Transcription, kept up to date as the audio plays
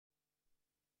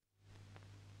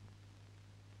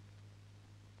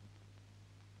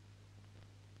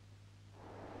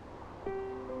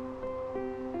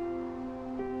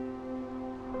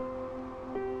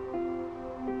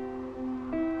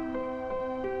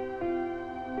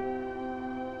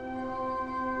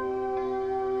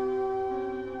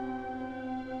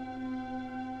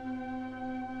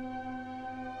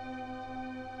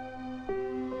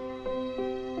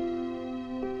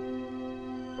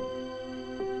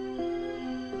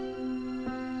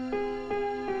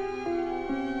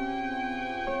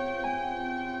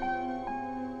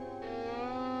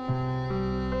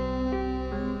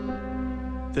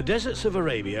The deserts of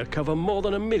Arabia cover more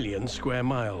than 1 million square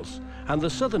miles, and the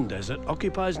southern desert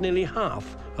occupies nearly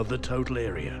half of the total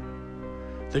area.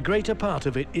 The greater part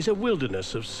of it is a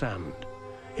wilderness of sand.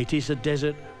 It is a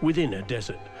desert within a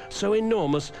desert, so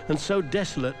enormous and so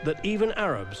desolate that even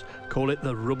Arabs call it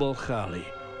the Rubal Khali,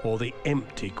 or the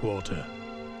empty quarter.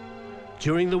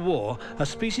 During the war, a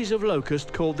species of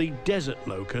locust called the desert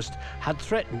locust had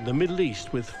threatened the Middle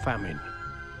East with famine.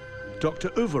 Dr.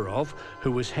 Uvarov,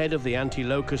 who was head of the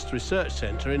Anti-Locust Research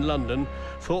Centre in London,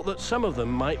 thought that some of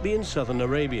them might be in southern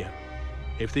Arabia.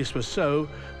 If this was so,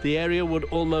 the area would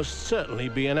almost certainly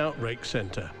be an outbreak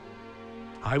centre.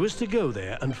 I was to go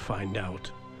there and find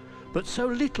out. But so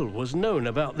little was known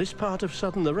about this part of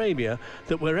southern Arabia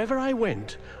that wherever I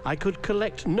went, I could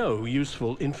collect no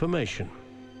useful information.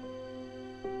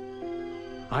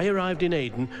 I arrived in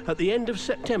Aden at the end of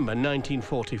September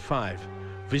 1945,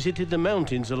 visited the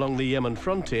mountains along the Yemen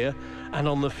frontier, and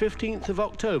on the 15th of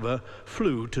October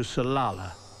flew to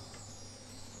Salalah.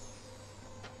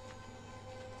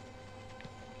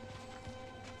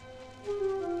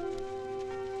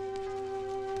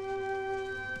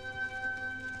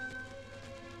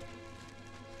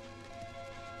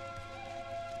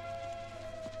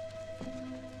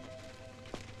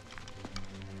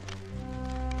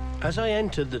 As I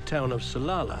entered the town of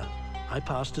Salalah, I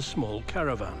passed a small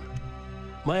caravan.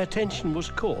 My attention was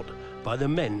caught by the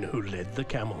men who led the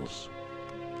camels.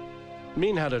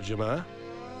 مين هذا الجماعة؟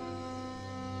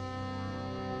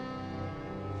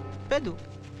 بدو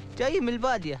جاي من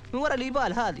البادية من وراء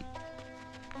الجبال هذه.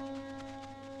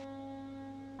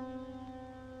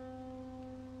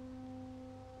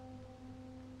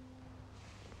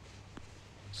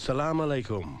 السلام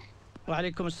عليكم.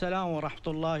 وعليكم السلام ورحمة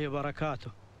الله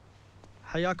وبركاته.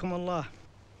 حياكم الله.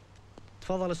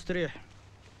 تفضل استريح.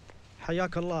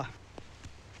 حياك الله.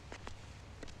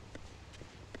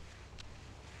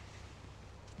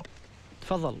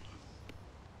 تفضل.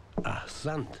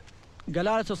 أحسنت.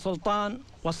 جلالة السلطان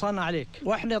وصلنا عليك،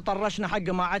 واحنا طرشنا حق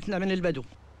جماعتنا من البدو،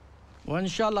 وإن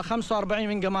شاء الله 45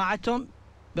 من جماعتهم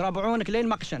بيربعونك لين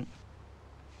مقشن.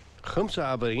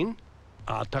 45؟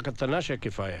 أعتقد 12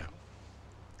 كفاية.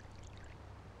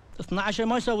 12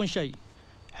 ما يسوون شيء،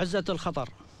 حزة الخطر.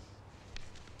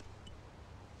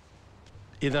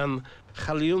 إذا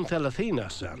خليهم 30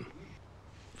 أحسن.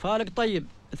 فالك طيب،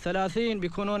 ال30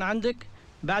 بيكونون عندك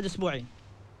بعد أسبوعين.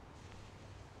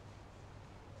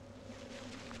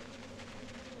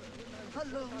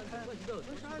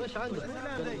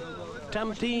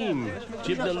 تمتيم،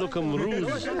 جبنا لكم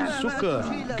روز، سكر،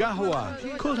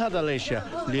 قهوة، كل هذا ليش؟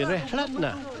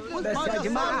 لرحلتنا. بس يا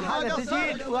جماعة هذا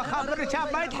ثقيل، وأخاف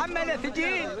الركاب ما يتحمله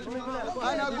ثقيل.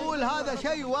 أنا أقول هذا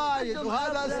شيء وايد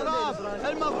وهذا إسراف،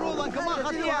 المفروض أنكم ما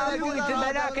أخذتوا على قد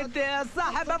بالك أنت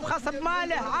الصاحب أبخص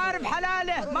بماله، عارف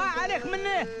حلاله، ما عليك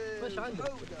منه.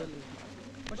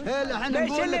 هلا احنا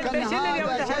نقول لك ان هذا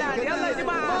يلا يا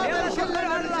جماعه يلا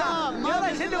شكرا الله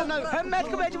يلا شنو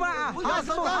همتكم يا جماعه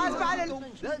حاسبوا على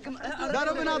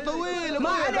دربنا طويل ما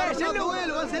عليه شنو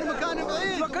طويل ونصير مكان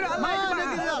بعيد ما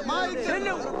نقدر ما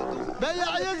شنو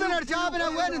بيع يزن ركابنا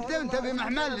وين انت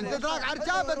بمحمل انت تراك على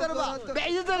ركابه دربه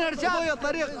بيع ركاب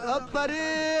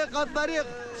الطريق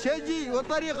شجي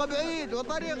والطريق بعيد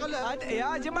والطريق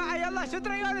يا جماعه يلا شد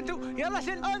رجالته يلا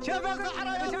شد شوف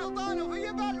الصحراء يا سلطان وفي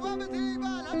جبال وما في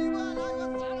جبال الجبال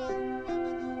هاي الصحراء.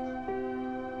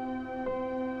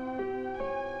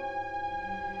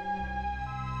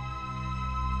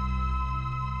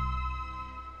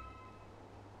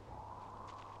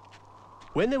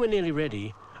 When they were nearly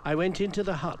ready, I went into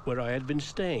the hut where I had been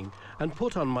staying and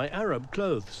put on my Arab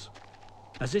clothes.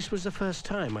 As this was the first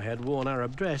time I had worn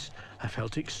Arab dress, I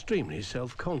felt extremely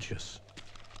self-conscious.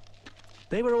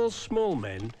 They were all small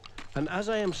men, and as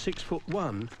I am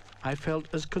 6'1", I felt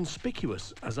as conspicuous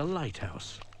as a lighthouse.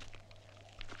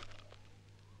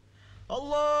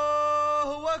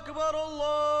 Allahu Akbar,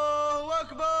 Allahu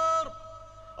Akbar,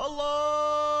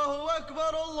 Allahu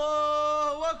Akbar,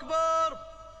 Allahu Akbar.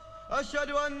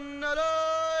 أشهد أن لا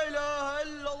إله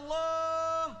إلا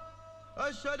الله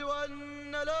أشهد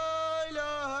أن لا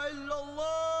إله إلا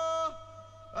الله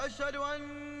أشهد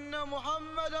أن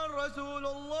محمدا رسول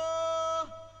الله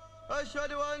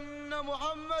أشهد أن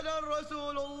محمدا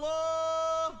رسول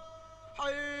الله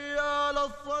حي على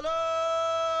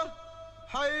الصلاة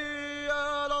حي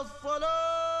على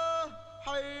الصلاة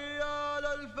حي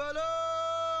على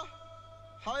الفلاح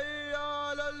حي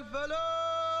على الفلاح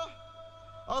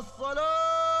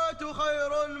الصلاة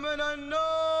خير من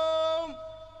النوم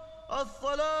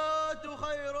الصلاة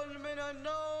خير من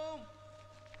النوم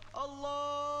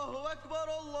الله أكبر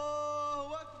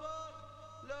الله أكبر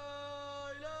لا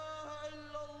إله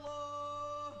إلا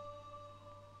الله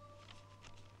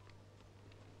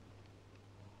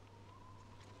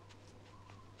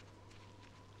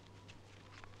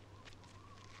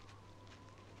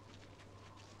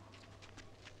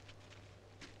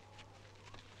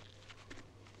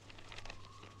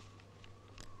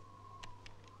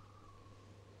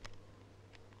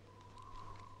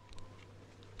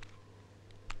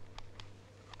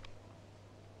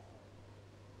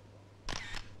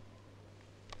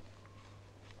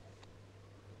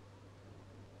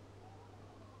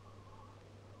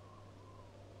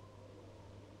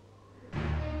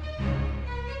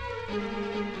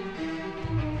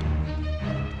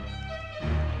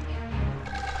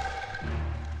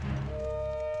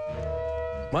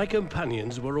My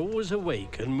companions were always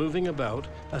awake and moving about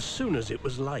as soon as it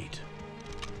was light.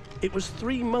 It was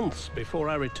 3 months before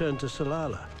I returned to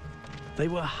Salalah. They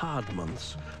were hard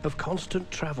months of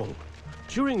constant travel,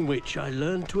 during which I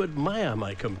learned to admire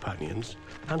my companions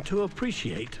and to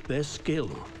appreciate their skill.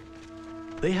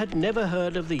 They had never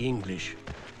heard of the English,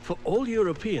 for all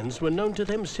Europeans were known to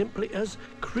them simply as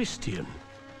Christian,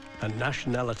 and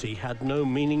nationality had no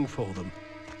meaning for them.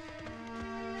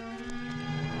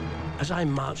 As I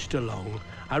marched along,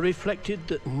 I reflected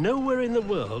that nowhere in the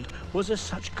world was there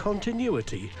such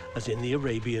continuity as in the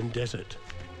Arabian desert.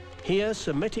 Here,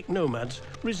 Semitic nomads,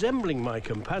 resembling my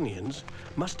companions,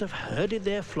 must have herded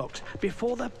their flocks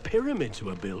before the pyramids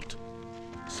were built.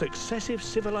 Successive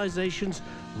civilizations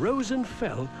rose and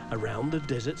fell around the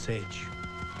desert's edge.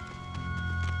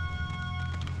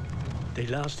 They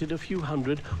lasted a few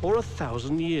hundred or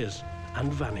 1,000 years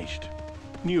and vanished.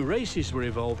 New races were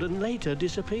evolved and later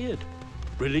disappeared.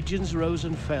 Religions rose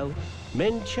and fell.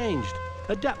 Men changed,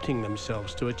 adapting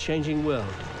themselves to a changing world.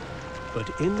 But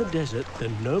in the desert, the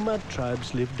nomad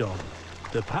tribes lived on.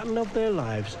 The pattern of their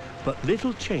lives but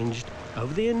little changed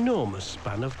over the enormous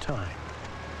span of time.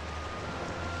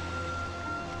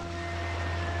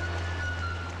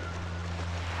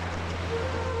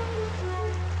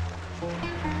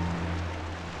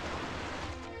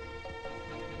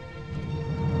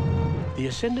 The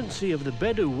ascendancy of the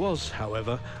Bedu was,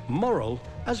 however, moral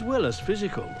as well as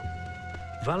physical.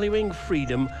 Valuing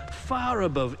freedom far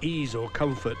above ease or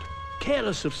comfort,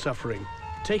 careless of suffering,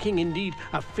 taking indeed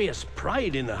a fierce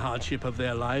pride in the hardship of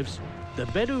their lives, the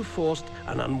Bedu forced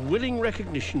an unwilling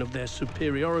recognition of their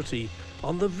superiority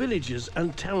on the villagers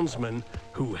and townsmen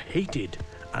who hated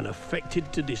and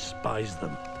affected to despise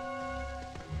them.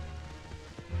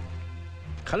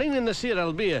 خلينا نسير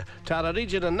البيئة ترى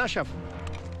ريجنا النشف.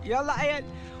 يلا عيل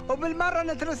وبالمرة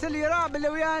نترس اليراب اللي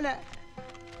ويانا.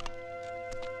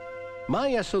 ما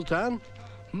يا سلطان؟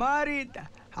 ما أريد،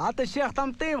 عطي الشيخ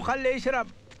طمطيم خليه يشرب.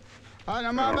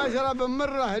 أنا ما بشرب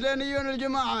مرة لين يجون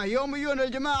الجماعة، يوم يجون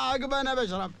الجماعة عقب أنا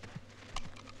بشرب.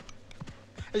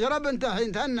 اشرب أنت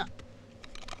الحين تهنى.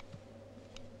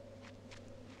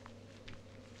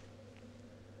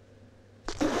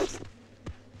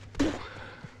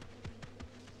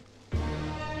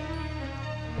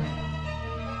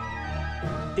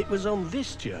 It was on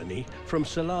this journey from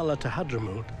Salalah to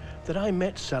Hadramaut that I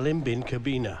met Salim bin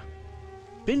Kabina.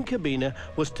 Bin Kabina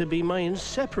was to be my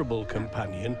inseparable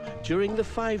companion during the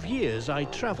 5 years I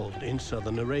traveled in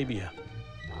Southern Arabia.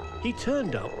 He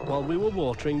turned up while we were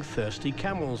watering thirsty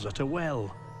camels at a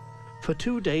well. For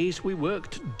 2 days we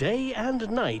worked day and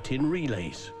night in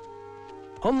relays.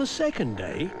 On the second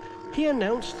day, he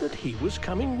announced that he was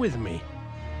coming with me.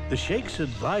 The sheikhs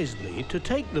advised me to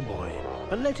take the boy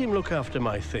and let him look after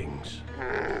my things.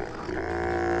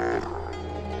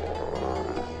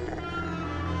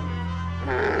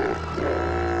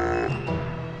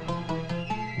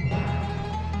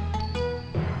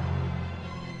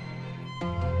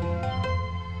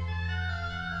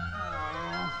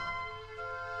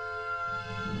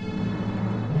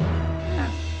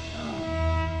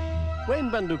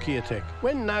 وين بندقيتك؟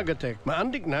 وين ناقتك؟ ما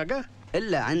عندك ناقة؟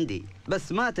 إلا عندي،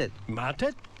 بس ماتت.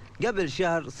 ماتت؟ قبل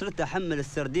شهر صرت أحمل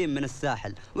السردين من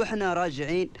الساحل، وإحنا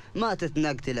راجعين ماتت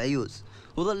ناقة العيوز،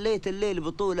 وظليت الليل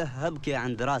بطوله أبكي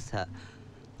عند راسها،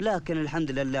 لكن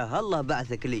الحمد لله الله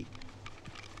بعثك لي.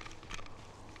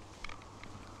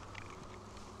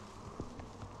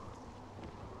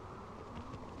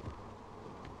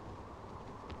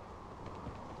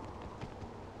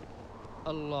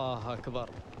 الله أكبر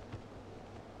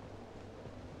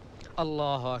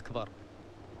الله أكبر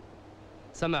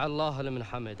سمع الله لمن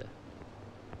حمده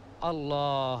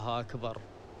الله أكبر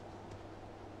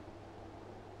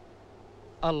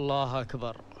الله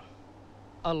أكبر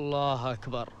الله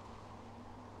أكبر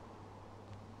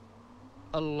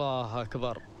الله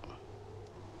أكبر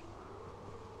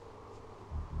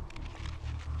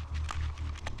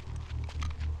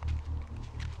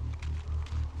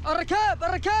الركاب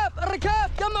الركاب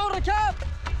الركاب جمعوا الركاب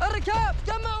الركاب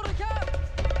جمعوا الركاب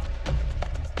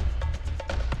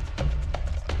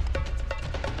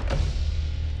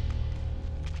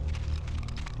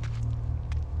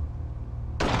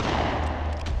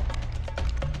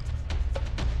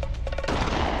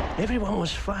Everyone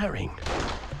was firing.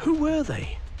 Who were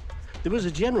they? There was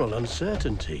a general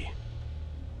uncertainty.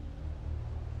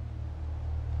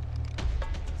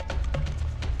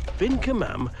 Bin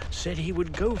Kamam said he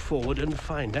would go forward and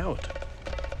find out.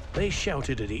 They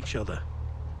shouted at each other.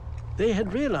 They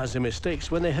had realized their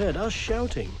mistakes when they heard us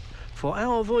shouting, for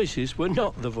our voices were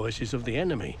not the voices of the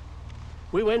enemy.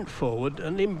 We went forward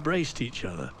and embraced each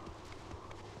other.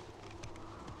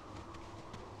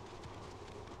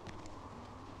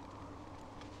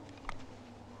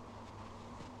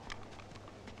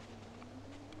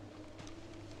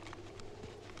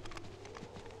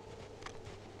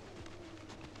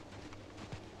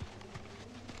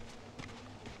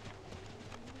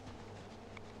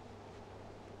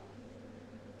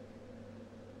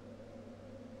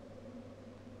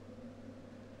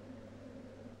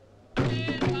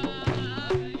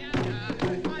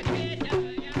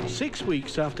 Six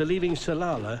weeks after leaving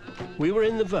Salalah, we were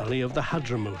in the valley of the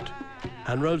Hadramaut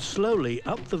and rode slowly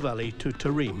up the valley to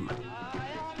Tarim.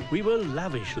 We were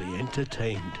lavishly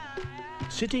entertained,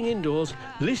 sitting indoors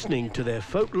listening to their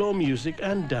folklore music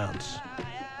and dance.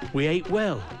 We ate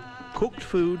well, cooked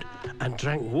food and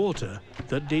drank water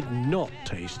that did not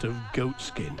taste of goat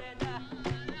skin.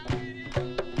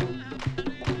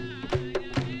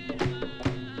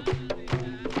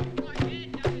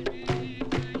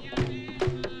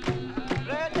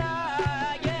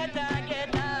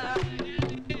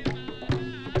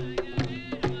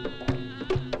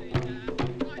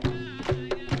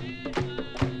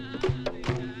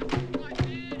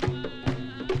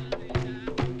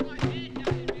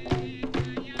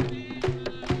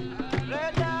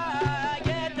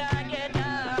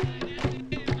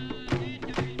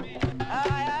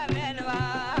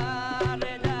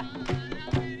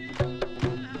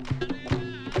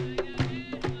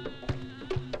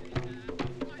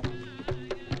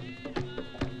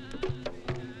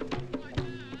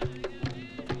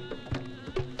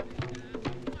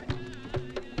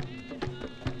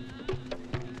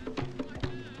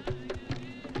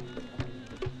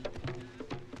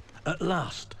 At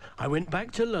last, I went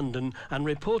back to London and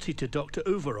reported to Dr.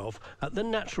 Uvarov at the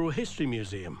Natural History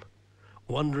Museum,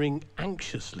 wondering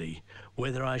anxiously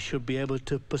whether I should be able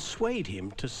to persuade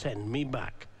him to send me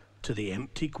back to the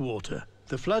empty quarter.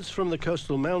 The floods from the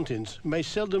coastal mountains may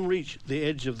seldom reach the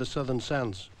edge of the Southern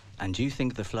Sands. And you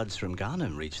think the floods from Ghana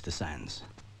reached the sands?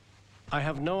 I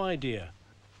have no idea,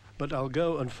 but I'll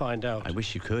go and find out. I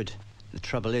wish you could. The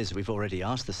trouble is, we've already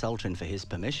asked the Sultan for his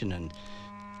permission and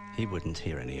he wouldn't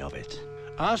hear any of it.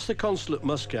 Ask the consul at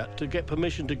Muscat to get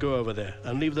permission to go over there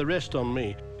and leave the rest on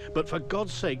me. But for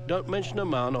God's sake, don't mention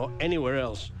Oman or anywhere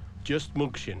else. Just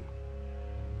Mugshin.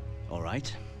 All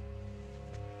right.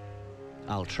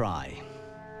 I'll try.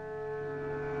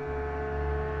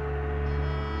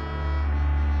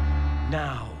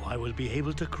 Now I will be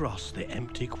able to cross the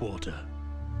empty quarter.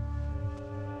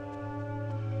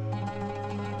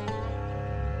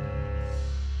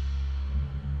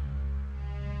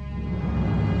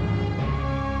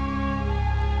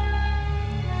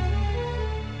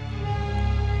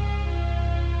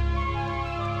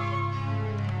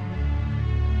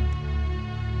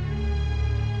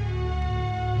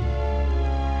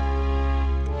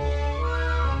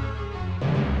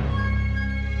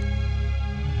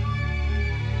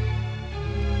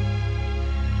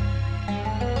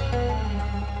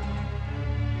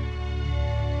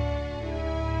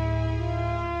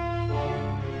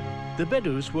 The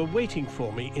Bedus were waiting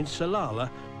for me in Salalah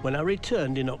when I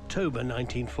returned in October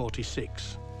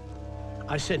 1946.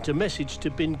 I sent a message to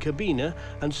Bin Kabina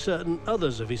and certain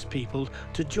others of his people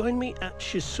to join me at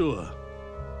Shisur.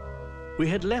 We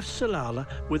had left Salalah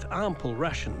with ample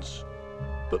rations,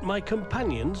 but my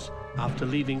companions, after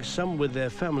leaving some with their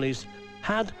families,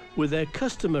 had, with their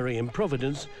customary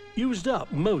improvidence, used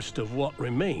up most of what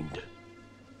remained.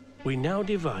 We now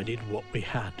divided what we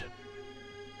had.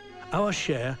 Our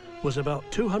share was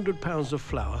about 200 pounds of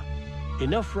flour,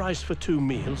 enough rice for 2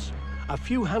 meals, a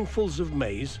few handfuls of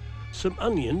maize, some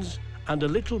onions, and a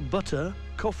little butter,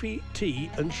 coffee,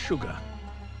 tea, and sugar.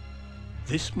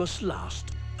 This must last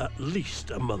at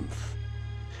least a month.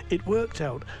 It worked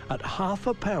out at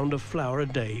 ½ pound of flour a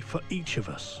day for each of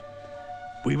us.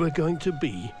 We were going to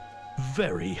be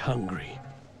very hungry.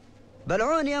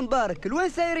 بلعون يا مبارك لوين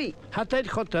سايرين؟ حتى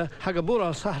يدخل حق بورا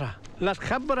الصحراء لا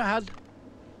تخبر أحد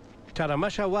ترى ما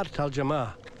شاورت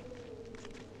الجماعة.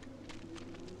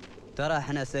 ترى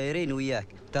احنا سايرين وياك،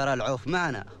 ترى العوف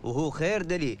معنا وهو خير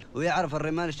دليل ويعرف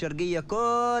الرمال الشرقية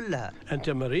كلها. أنت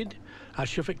مريض؟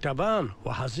 أشوفك تعبان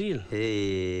وحزيل.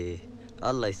 إيه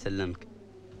الله يسلمك.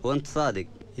 وأنت صادق،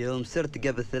 يوم سرت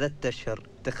قبل 3 أشهر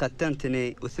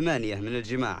تختمتني و8 من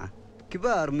الجماعة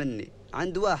كبار مني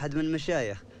عند واحد من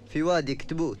المشايخ في وادي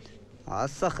كتبوت على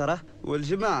الصخرة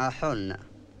والجماعة حولنا.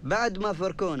 بعد ما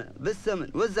فركونا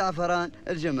بالسمن والزعفران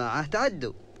الجماعة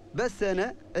تعدوا، بس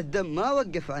أنا الدم ما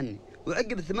وقف عني،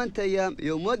 وعقب 8 أيام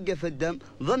يوم وقف الدم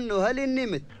ظنوا هل إني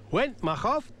مت. وين ما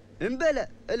خاف؟ امبلى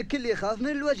الكل يخاف من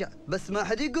الوجع بس ما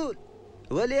حد يقول.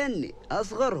 ولأني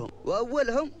أصغرهم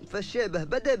وأولهم فالشيبة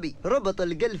بدبي ربط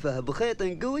القلفة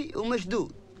بخيط قوي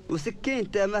ومشدود،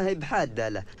 وسكينته ما هي بحادة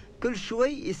له، كل شوي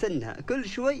يسنها كل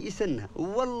شوي يسنها،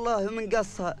 والله من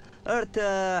قصها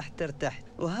ارتحت،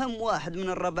 وهم واحد من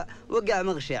الربع وقع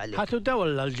مغشي عليه.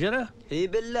 حتدول الجرة؟ اي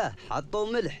بالله،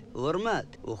 حطوا ملح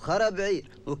ورماد وخرب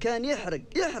عير وكان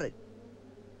يحرق.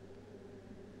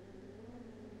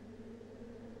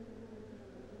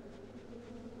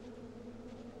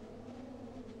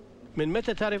 من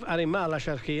متى تعرف أريمال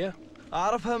الشرقية؟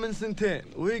 أعرفها من 2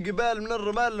 وهي جبال من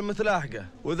الرمال المتلاحقة،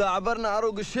 وإذا عبرنا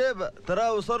عروق الشيبة ترى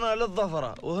وصلنا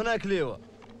للظفرة، وهناك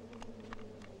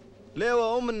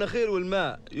ليوة النخيل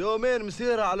والماء. يومين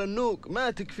مسيرة على النوق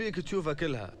ما تكفيك تشوفها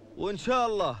كلها، وإن شاء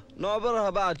الله نعبرها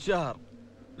بعد شهر.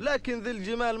 لكن ذي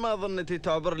الجمال ما ظنتي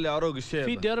تعبر لي عروق الشيبة.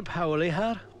 في درب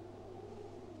حواليها؟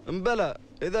 امبلى،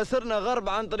 إذا سرنا غرب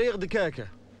عن طريق دكاكة.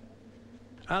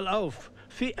 الأوف،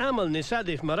 في أمل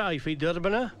نصادف مراي في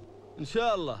دربنا؟ إن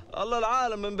شاء الله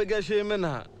العالم من بقى شيء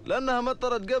منها، لأنها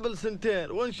مطرت قبل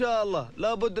 2 وإن شاء الله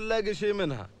لابد نلاقي شيء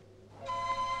منها.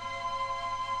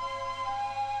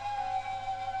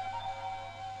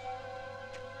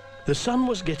 The sun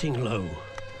was getting low.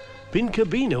 Bin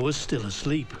Kabina was still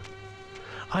asleep.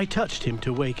 I touched him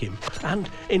to wake him, and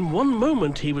in one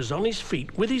moment he was on his feet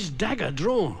with his dagger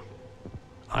drawn.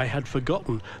 I had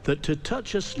forgotten that to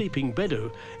touch a sleeping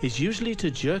Bedu is usually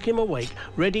to jerk him awake,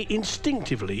 ready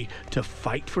instinctively to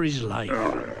fight for his life.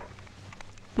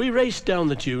 We raced down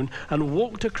the dune and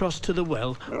walked across to the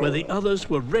well where the others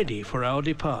were ready for our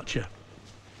departure.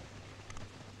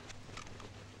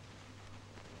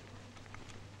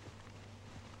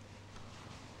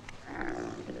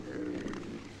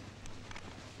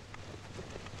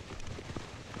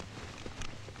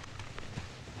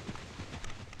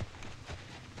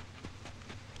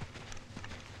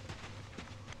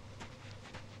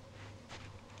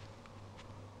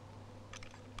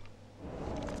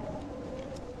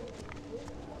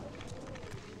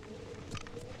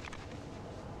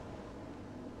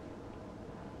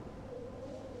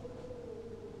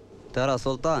 ترى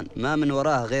سلطان ما من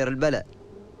وراه غير البلاء.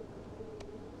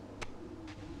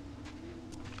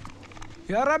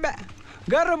 يا ربع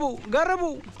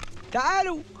قربوا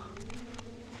تعالوا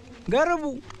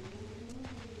قربوا.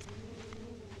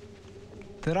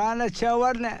 ترانا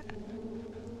تشاورنا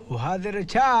وهذا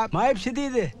الركاب ما هي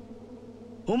بشديده،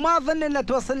 وما أظن أن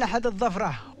توصل لحد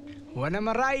الظفرة. وأنا من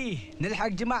رأيي نلحق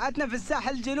جماعتنا في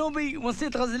الساحل الجنوبي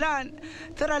ونصيد غزلان.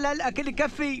 ترى لا الأكل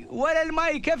يكفي ولا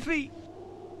الماء يكفي.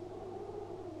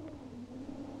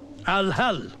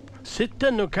 الهل 6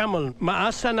 نكمل مع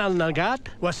السنة النقاط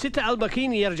و6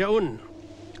 الباقيين يرجعون.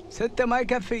 6 ما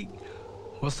يكفي،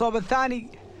 والصوب الثاني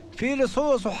فيه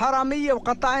لصوص وحرامية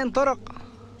وقطاعين طرق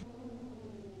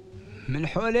من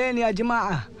حولين يا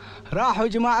جماعة. راحوا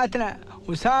جماعتنا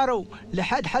وساروا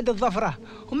لحد حد الظفرة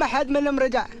وما حد منهم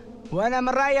رجع. وأنا من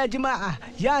رأيي يا جماعة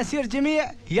يا نسير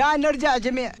جميع يا نرجع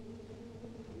جميع.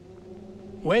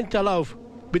 وين تلوف؟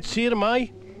 بتصير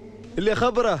ماي؟ اللي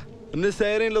خبره إن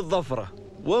سايرين للظفرة،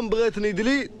 وين بغيتني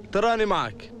دليل تراني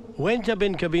معك. وين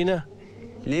بن كابينة؟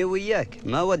 ني وياك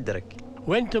ما ودرك.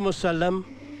 وين مسلم؟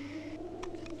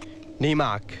 ني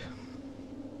معك.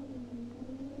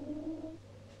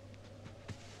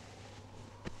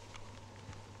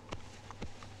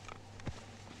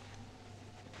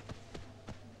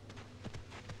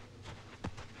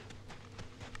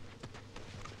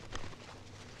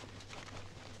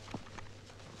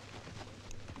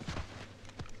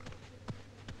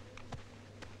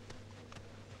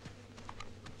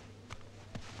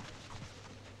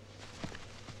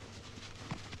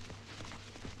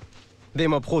 ذي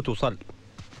مبخوت وصل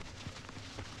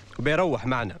وبيروح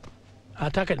معنا.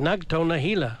 أعتقد ناقته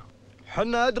هيلة.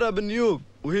 حنا أدرى بالنيوق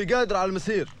وهي قادرة على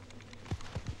المسير.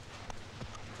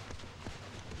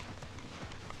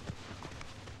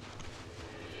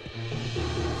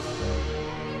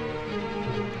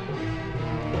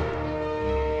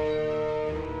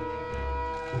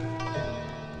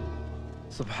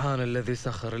 سبحان الذي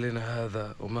سخر لنا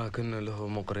هذا وما كنا له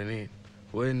مقرنين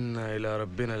وإنا إلى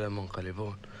ربنا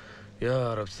لمنقلبون.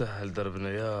 يا رب سهل دربنا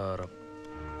يا رب.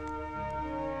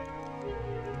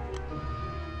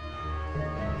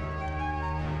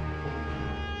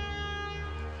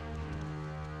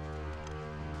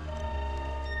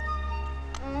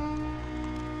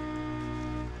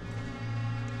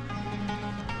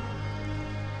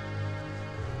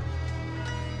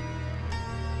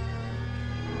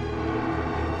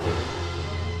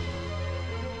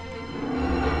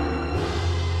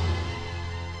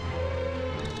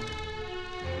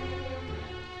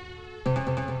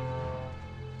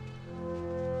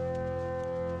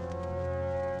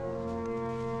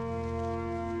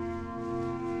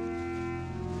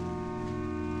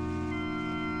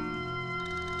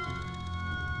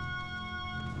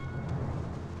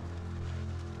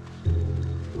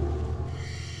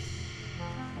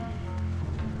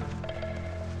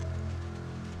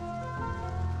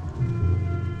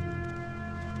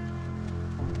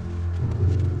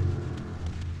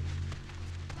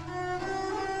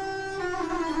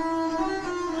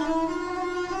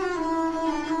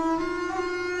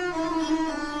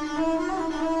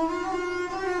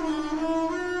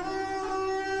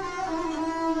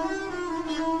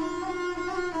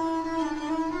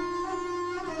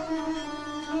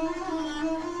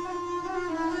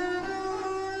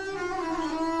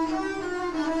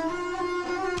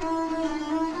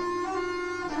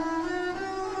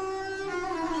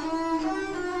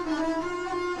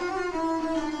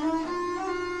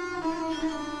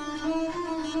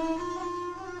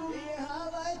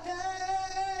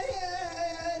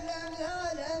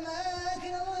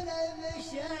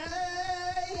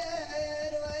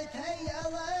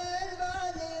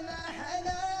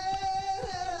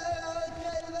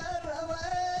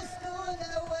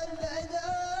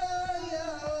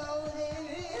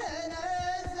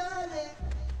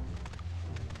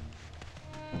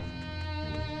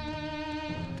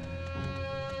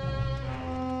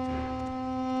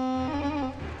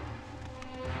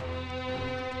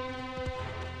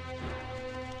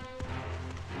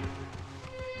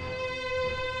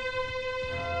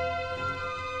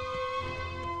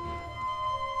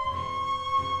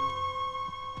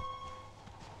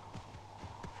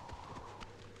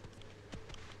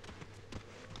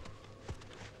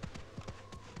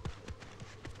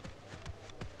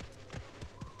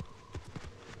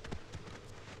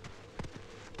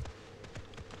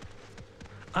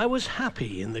 I was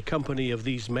happy in the company of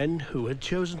these men who had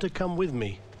chosen to come with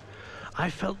me. I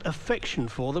felt affection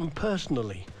for them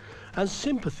personally and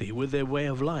sympathy with their way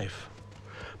of life.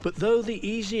 But though the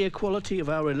easy equality of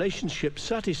our relationship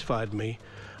satisfied me,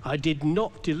 I did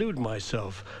not delude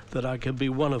myself that I could be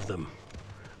one of them.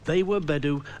 They were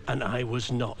Bedu and I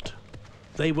was not.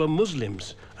 They were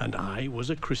Muslims and I was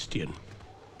a Christian.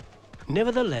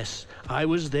 Nevertheless, I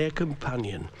was their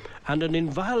companion, and an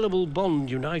inviolable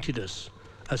bond united us,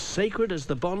 as sacred as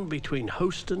the bond between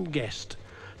host and guest,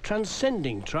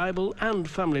 transcending tribal and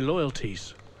family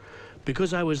loyalties.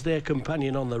 Because I was their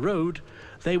companion on the road,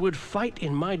 they would fight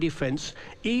in my defense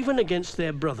even against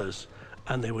their brothers,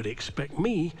 and they would expect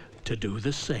me to do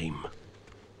the same.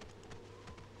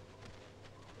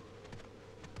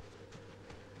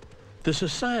 The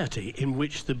society in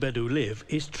which the Bedu live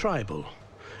is tribal.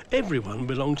 Everyone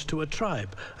belongs to a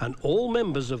tribe, and all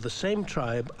members of the same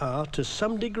tribe are to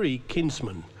some degree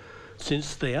kinsmen,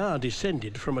 since they are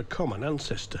descended from a common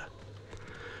ancestor.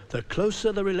 The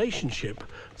closer the relationship,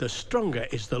 the stronger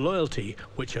is the loyalty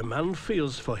which a man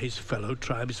feels for his fellow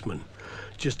tribesmen,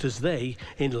 just as they,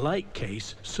 in like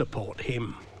case, support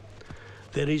him.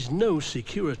 There is no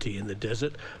security in the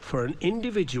desert for an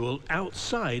individual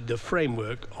outside the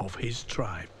framework of his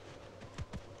tribe.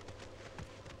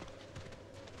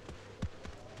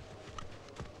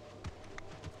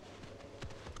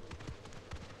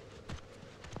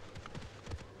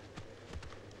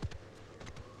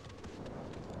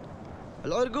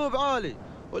 العرقوب عالي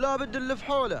ولا بد نلف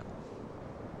حوله.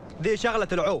 دي شغلة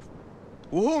العوف،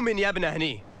 وهو من يبنى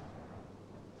هني.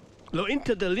 لو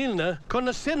انت دليلنا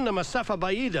كنا سرنا مسافة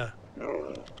بعيدة.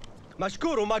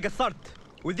 مشكور وما قصرت،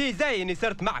 ودي زي اني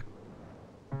صرت معك.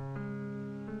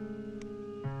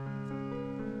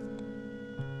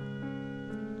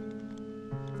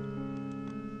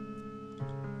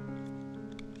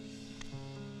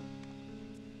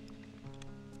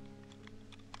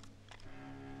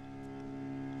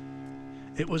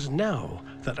 It was now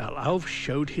that Al-Auf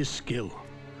showed his skill.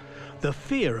 The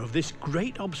fear of this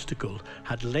great obstacle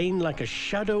had lain like a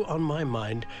shadow on my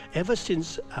mind ever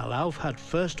since Al-Auf had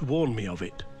first warned me of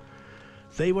it.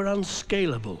 They were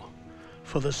unscalable,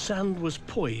 for the sand was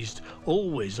poised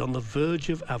always on the verge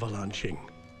of avalanching.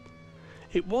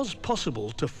 It was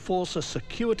possible to force a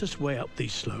circuitous way up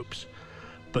these slopes,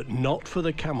 but not for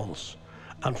the camels,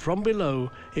 and from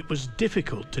below it was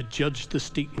difficult to judge the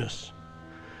steepness.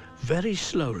 Very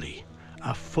slowly,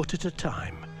 a foot at a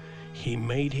time, he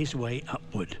made his way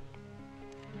upward.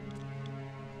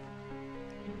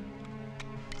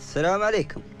 السلام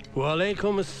عليكم.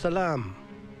 وعليكم السلام.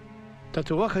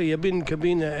 تتوقع يا بن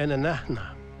كبينة أنا نحن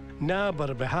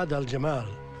نعبر بهذا الجمال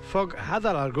فوق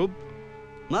هذا العرقوب؟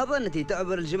 ما ظنتي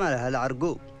تعبر الجمال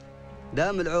هالعرقوب.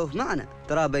 دام العوف معنا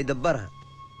ترى بيدبرها.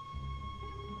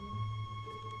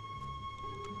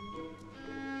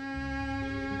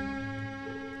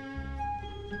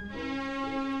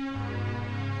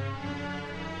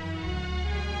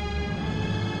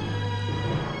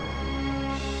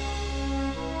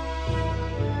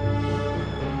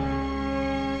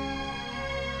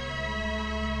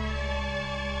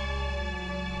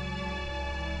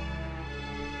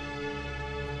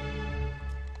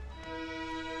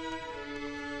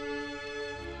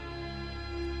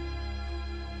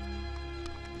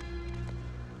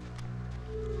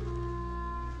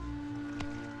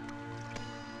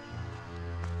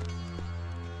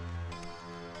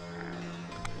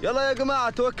 يلا يا جماعة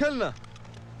توكلنا.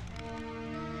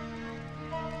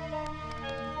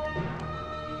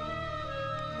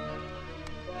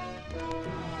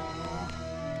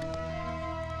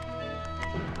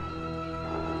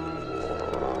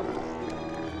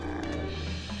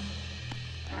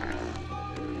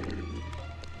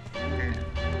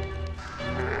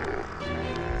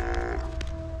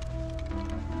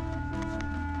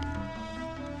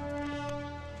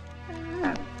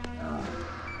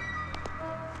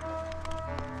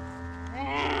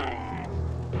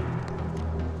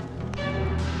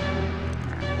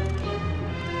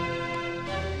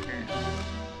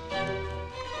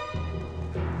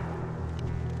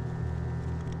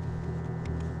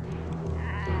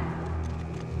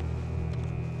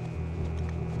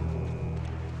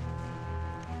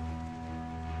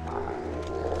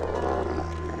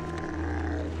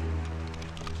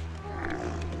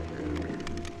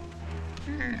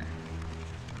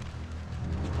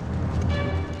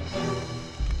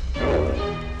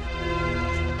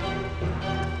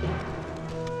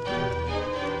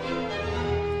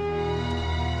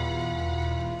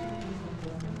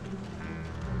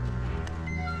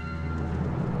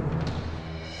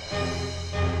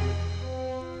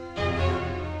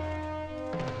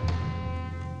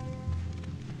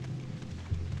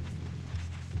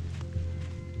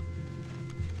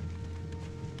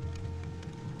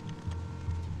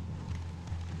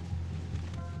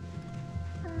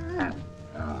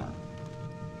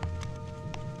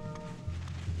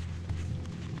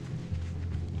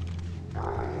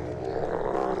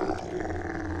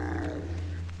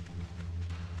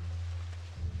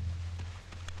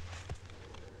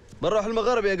 بنروح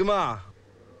المغرب يا جماعة.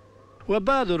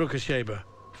 وبادرك الشيبة،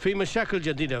 في مشاكل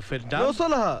جديدة في الدار؟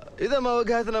 نوصلها إذا ما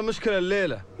واجهتنا مشكلة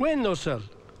الليلة. وين نوصل؟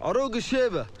 عروق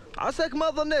الشيبة. عساك ما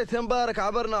ظنيت يا مبارك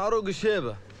عبرنا عروق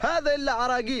الشيبة، هذا إلا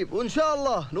عراقيب، وإن شاء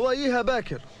الله نواييها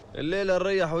باكر. الليلة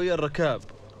نريح ويا الركاب،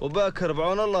 وباكر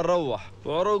بعون الله نروح،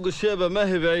 وعروق الشيبة ما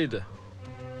هي بعيدة.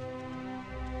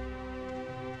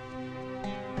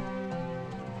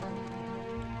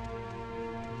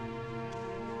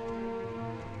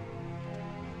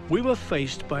 We were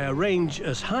faced by a range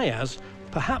as high as,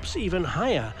 perhaps even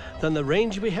higher than the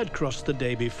range we had crossed the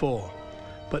day before.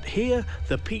 But here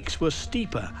the peaks were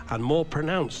steeper and more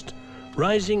pronounced,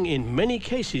 rising in many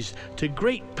cases to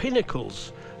great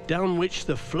pinnacles, down which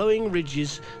the flowing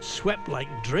ridges swept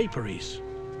like draperies.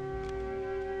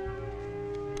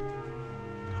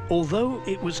 Although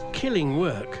it was killing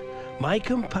work, my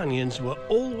companions were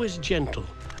always gentle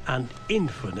and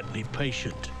infinitely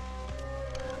patient.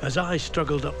 As I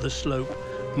struggled up the slope,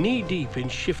 knee-deep in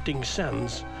shifting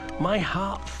sands, my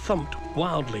heart thumped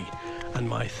wildly and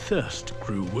my thirst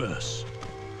grew worse.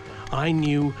 I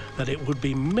knew that it would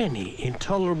be many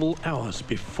intolerable hours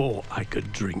before I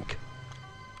could drink.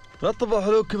 رطبوا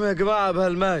حلوكم يا جماعة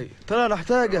بهالماي، ترى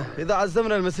نحتاجه إذا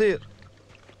عزمنا المسير.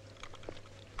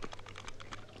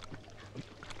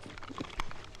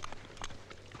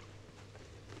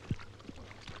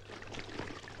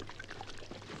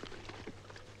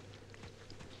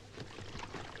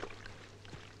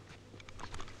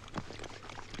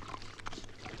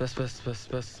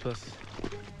 بس.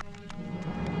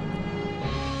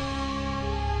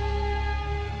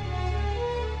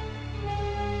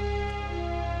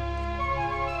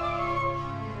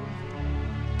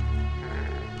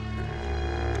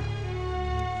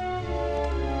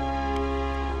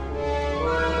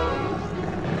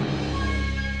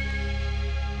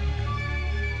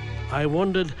 I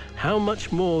wondered how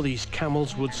much more these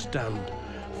camels would stand,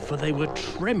 for they were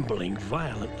trembling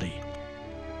violently.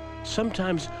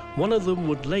 Sometimes one of them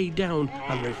would lay down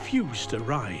and refuse to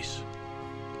rise.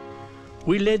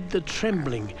 We led the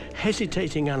trembling,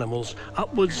 hesitating animals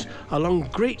upwards along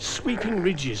great sweeping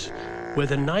ridges where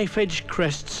the knife-edged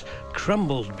crests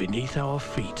crumbled beneath our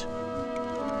feet.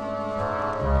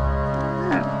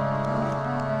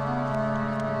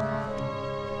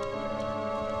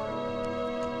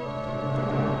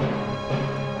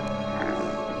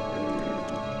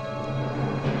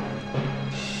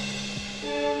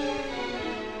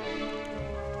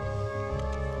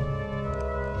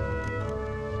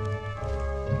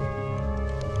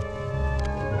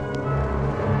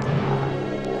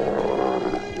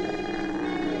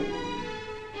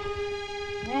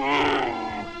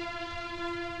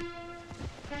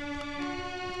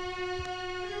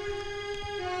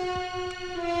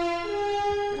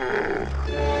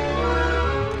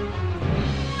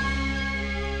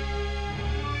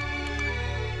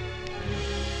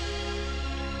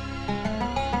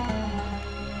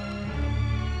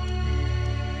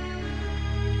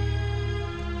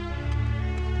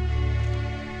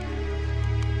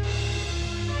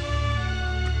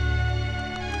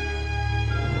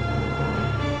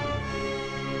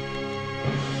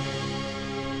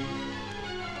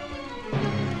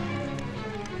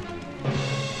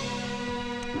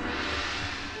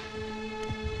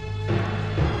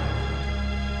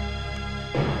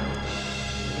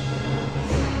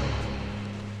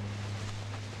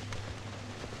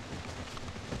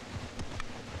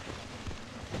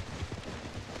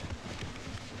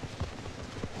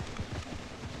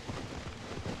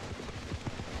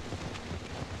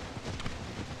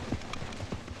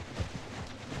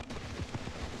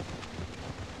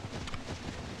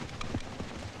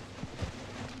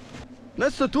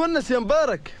 نسو تونس يا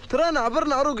مبارك، ترانا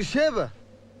عبرنا عروق الشيبة.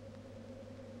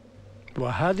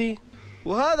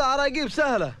 وهذا عراقيب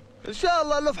سهلة، إن شاء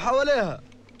الله نلف حواليها.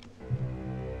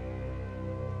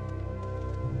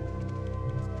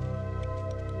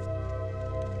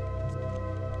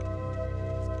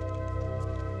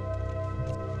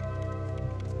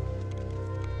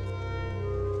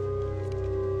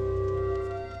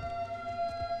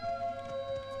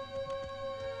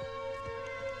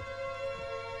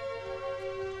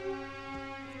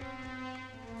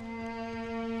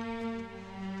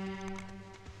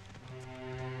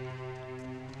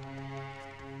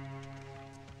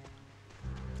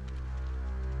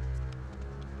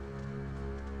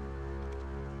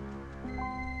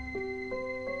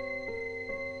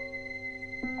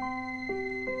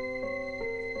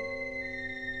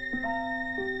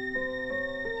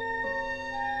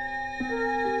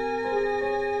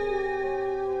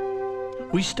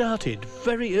 We started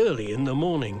very early in the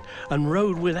morning and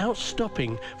rode without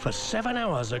stopping for 7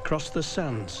 hours across the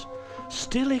sands,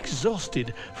 still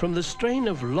exhausted from the strain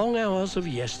of long hours of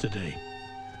yesterday.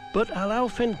 But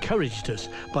Alauf encouraged us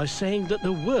by saying that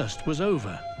the worst was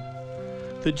over.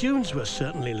 The dunes were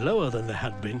certainly lower than they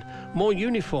had been, more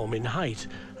uniform in height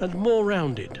and more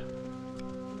rounded.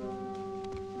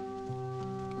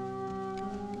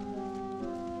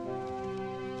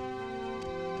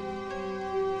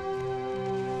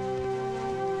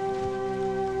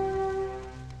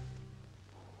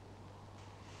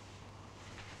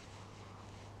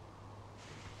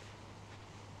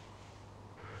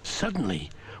 Suddenly,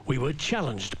 we were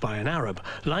challenged by an Arab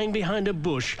lying behind a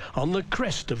bush on the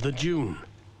crest of the dune.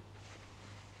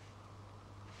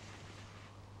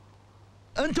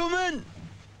 أنتم من؟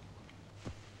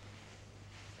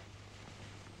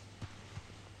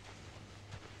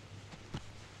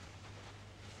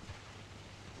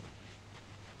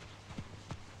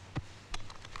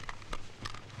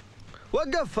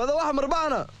 وقف، هذا واحد من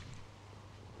ربعنا.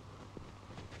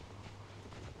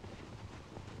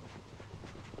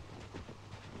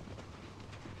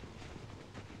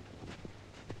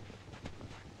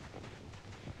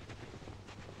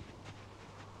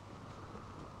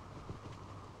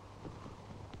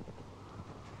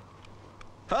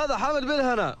 هذا حامد بن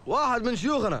هنا، واحد من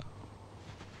شيوخنا.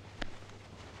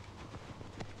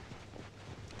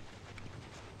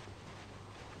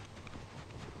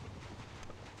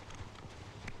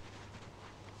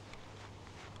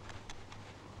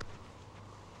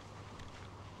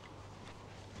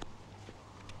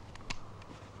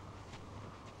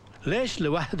 ليش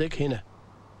لوحدك هنا؟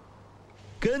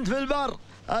 كنت في البر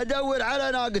ادور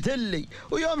على ناقة لي،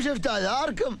 ويوم شفت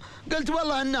اثاركم قلت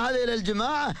والله ان هذيل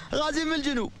الجماعه غازين من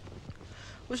الجنوب.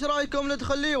 وش رايكم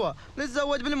ندخل ليوة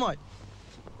نتزود بالماي؟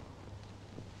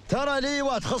 ترى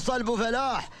ليوة تخص البو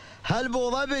فلاح،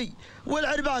 هالبو ظبي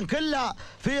والعربان كلها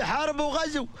في حرب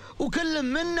وغزو، وكل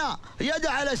منا يد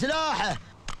على سلاحه،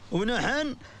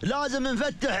 ونحن لازم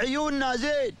نفتح عيوننا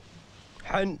زين.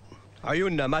 حن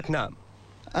عيوننا ما تنام.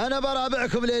 انا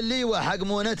برابعكم لليوة حق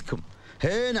مونتكم.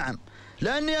 هي نعم،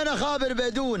 لاني انا خابر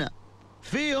بدونا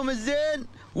فيهم الزين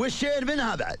والشين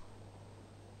منها بعد.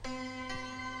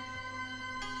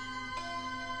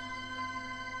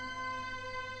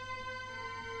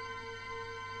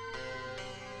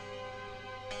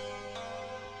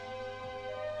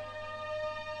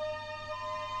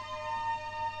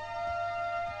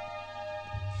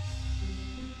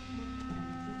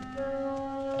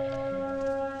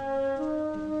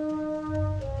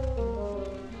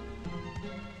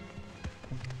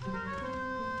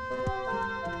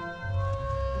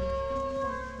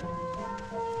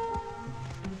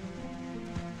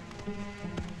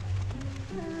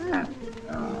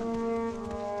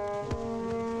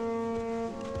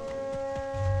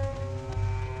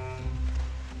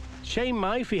 شيء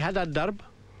ماي في هذا الدرب؟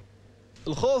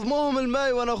 الخوف مو هو من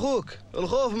الماي وانا اخوك،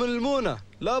 الخوف من المونة،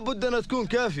 لابد انها تكون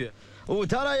كافية.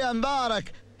 وترى يا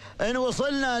مبارك ان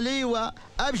وصلنا ليوة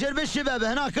ابشر بالشباب،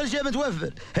 هناك كل شيء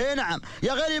متوفر. هي نعم،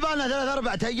 يا غير يبالنا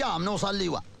 3-4 ايام نوصل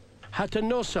ليوة. حتى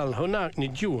نوصل هناك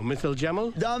نجوم مثل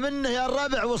جمل؟ دام انه يا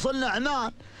الربع وصلنا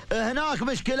عمان، هناك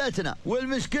مشكلتنا،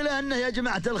 والمشكلة انه يا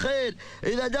جماعة الخير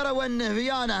اذا دروا انه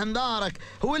فيانا مبارك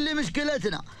هو اللي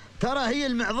مشكلتنا. ترى هي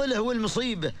المعضلة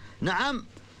والمصيبة. نعم،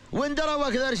 وان دروا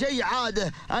اكثر شيء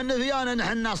عاده ان فيانا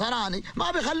نحن نصراني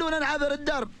ما بيخلونا نعبر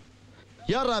الدرب.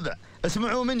 يا الربع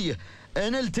اسمعوا مني،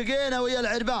 ان التقينا ويا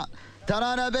العربان ترى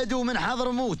انا بدو من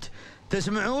حضرموت،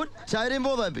 تسمعون؟ سايرين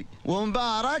بو ظبي،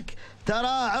 ومبارك ترى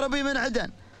عربي من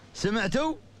عدن.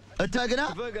 سمعتوا؟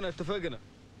 اتفقنا؟ اتفقنا.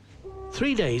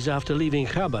 3 days after leaving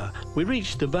Khaba, we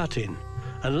reached the Batin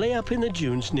and lay up in the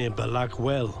dunes near Balak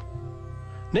Well.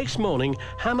 Next morning,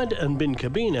 Hamad and Bin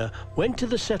Kabina went to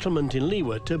the settlement in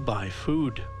Liwa to buy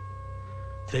food.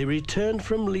 They returned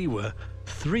from Liwa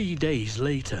 3 days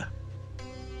later.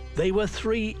 They were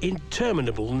 3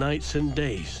 interminable nights and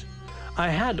days. I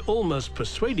had almost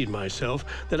persuaded myself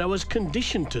that I was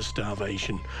conditioned to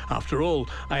starvation. After all,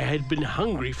 I had been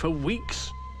hungry for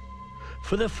weeks.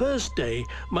 For the first day,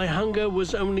 my hunger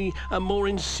was only a more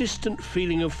insistent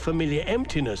feeling of familiar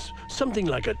emptiness, something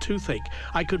like a toothache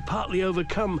I could partly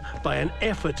overcome by an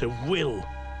effort of will.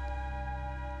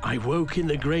 I woke in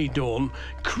the grey dawn,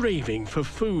 craving for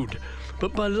food,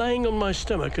 but by lying on my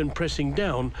stomach and pressing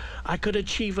down, I could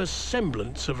achieve a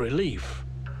semblance of relief.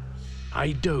 I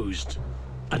dozed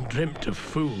and dreamt of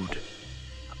food.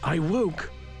 I woke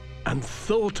and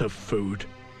thought of food.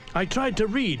 I tried to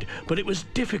read, but it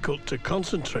was difficult to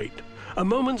concentrate. A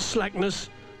moment's slackness,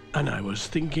 and I was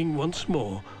thinking once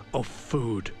more of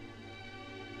food.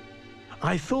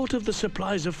 I thought of the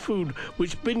supplies of food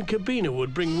which Bin Kabina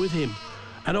would bring with him,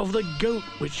 and of the goat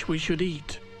which we should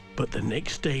eat. But the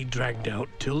next day dragged out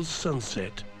till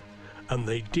sunset, and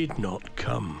they did not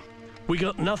come. We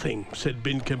got nothing, said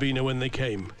Bin Kabina when they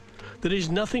came. There is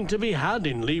nothing to be had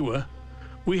in Liwa.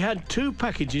 We had 2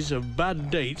 packages of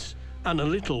bad dates and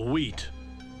a little wheat.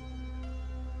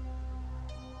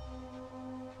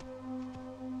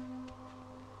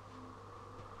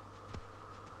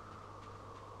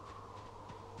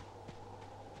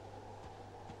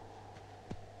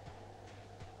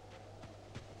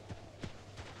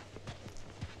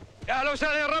 يا اهلا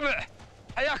وسهلا يا الربع،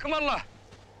 حياكم الله،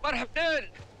 مرحبتين.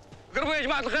 قربوا يا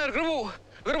جماعة الخير،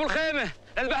 قربوا الخيمة،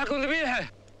 اذبح لكم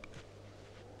ذبيحة.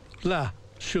 لا،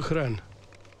 شكرا.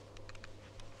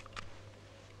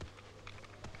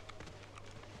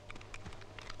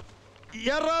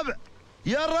 يا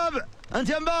الربع انت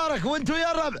يا مبارك وانتو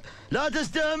يا الربع لا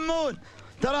تستهمون،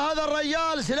 ترى هذا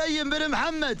الرجال سليم بن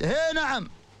محمد. هي نعم.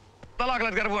 طلاق لا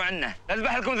تقربوا عنا،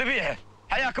 اذبح لكم ذبيحة،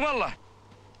 حياكم الله.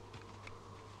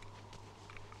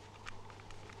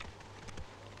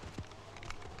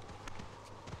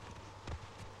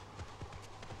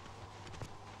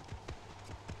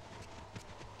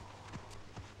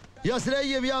 يا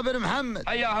سليم يا بن محمد،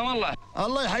 حياهم الله.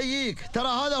 الله يحييك، ترى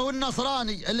هذا هو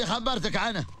النصراني اللي خبرتك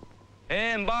عنه.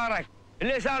 ايه مبارك،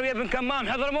 اللي صار يا ابن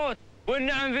كمام حضرموت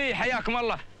والنعم فيه. حياكم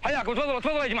الله، حياكم.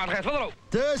 تفضلوا يا جماعه الخير، تفضلوا.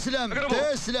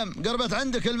 تسلم، قربت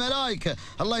عندك الملائكه،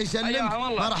 الله يسلمك.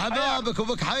 مرحبا بك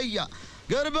وبك حيه.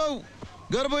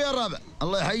 قربوا يا الربع،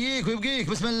 الله يحييك ويبقيك.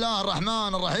 بسم الله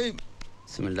الرحمن الرحيم.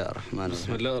 بسم الله الرحمن الرحيم.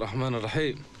 بسم الله الرحمن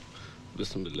الرحيم.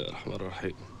 بسم الله الرحمن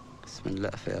الرحيم. بسم الله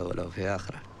في أوله وفي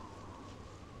آخره.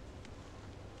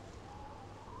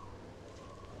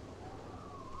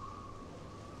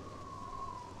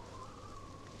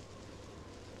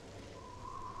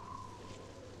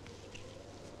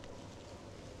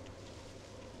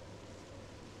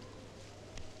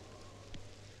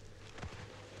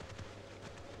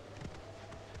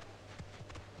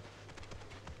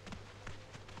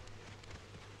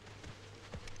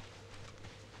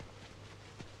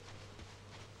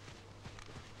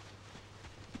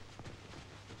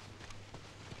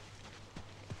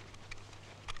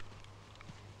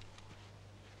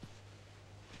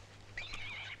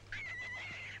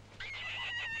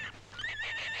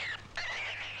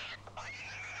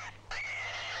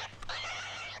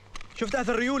 شفت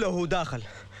اثر ريوله وهو داخل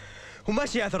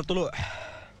وماشي اثر طلوع.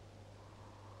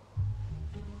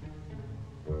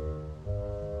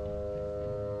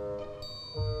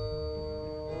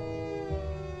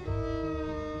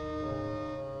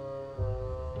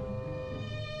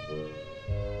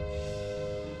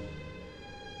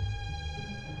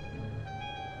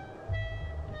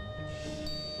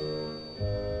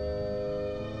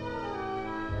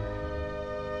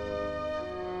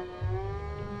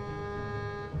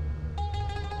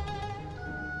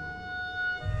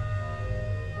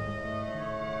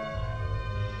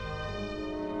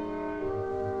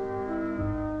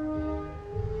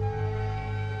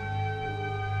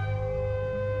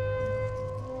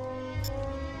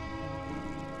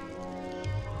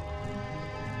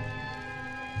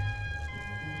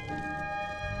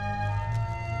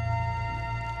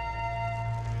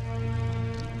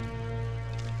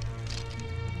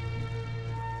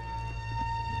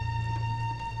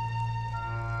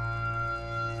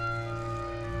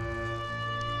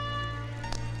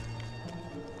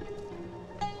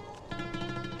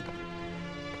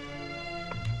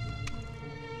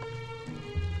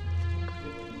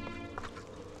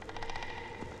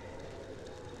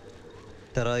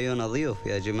 ترايون ضيوف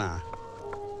يا جماعة.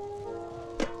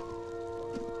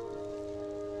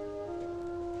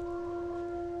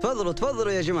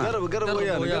 تفضلوا يا جماعة. قربوا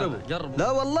ويانا.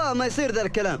 لا والله ما يصير ذا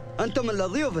الكلام، أنتم اللي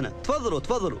ضيوفنا. تفضلوا.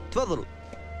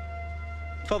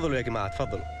 تفضلوا يا جماعة،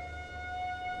 تفضلوا.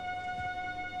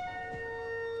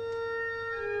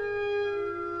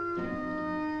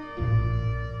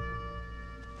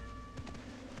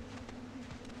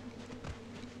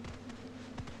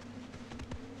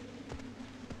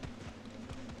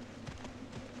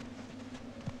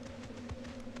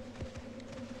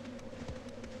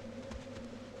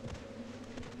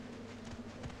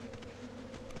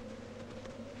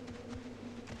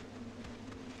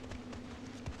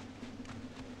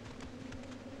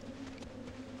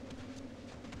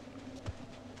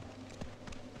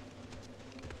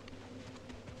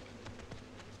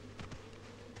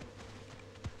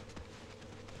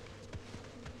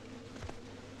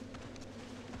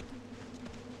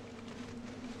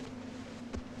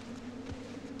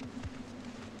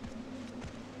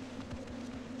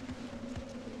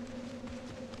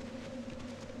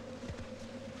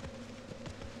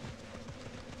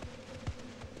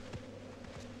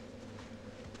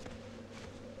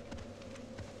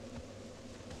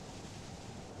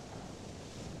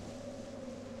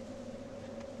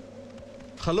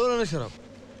 خلونا نشرب.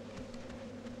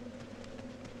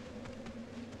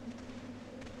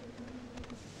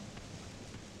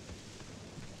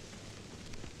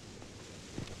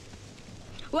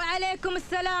 وعليكم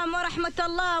السلام ورحمة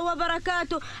الله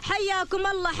وبركاته. حياكم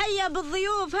الله، حيا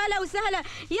بالضيوف، هلا وسهلا.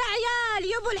 يا عيال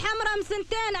يبوا الحمرة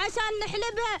مسنتين عشان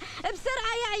نحلبها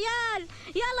بسرعة يا عيال،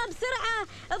 يلا بسرعة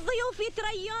الضيوف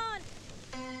يتريون.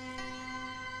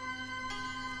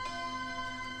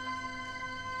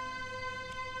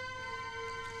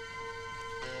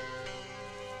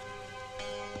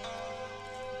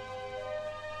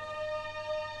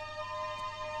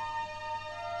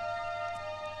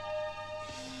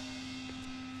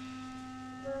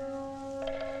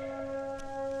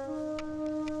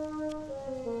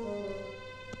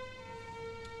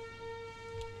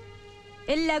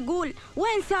 إلا قول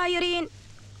وين سايرين؟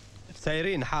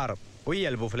 سايرين حارب ويا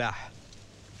البوفلاح.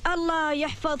 الله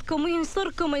يحفظكم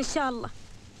وينصركم إن شاء الله.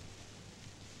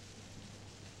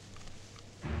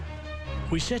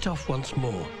 We set off once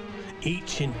more.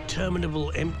 Each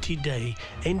interminable empty day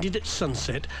ended at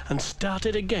sunset and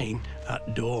started again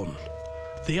at dawn.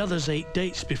 The others ate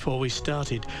dates before we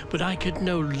started, but I could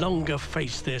no longer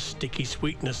face their sticky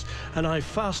sweetness, and I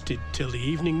fasted till the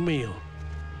evening meal.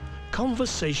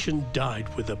 Conversation died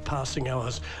with the passing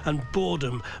hours, and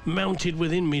boredom mounted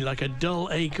within me like a dull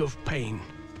ache of pain.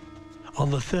 On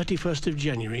the 31st of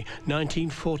January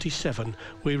 1947,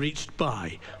 we reached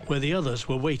Bai, where the others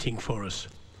were waiting for us.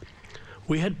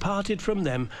 We had parted from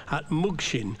them at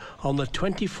Mugshin on the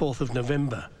 24th of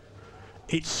November.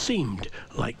 It seemed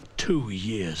like 2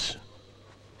 years.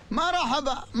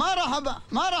 مرحبا مرحبا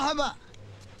مرحبا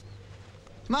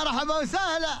مرحبا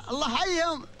وسهلا، الله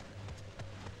حيهم.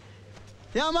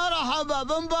 يا مرحبا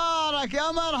بمبارك،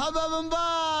 يا مرحبا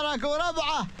بمبارك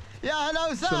وربعه، يا هلا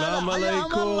وسهلا. السلام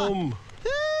عليكم.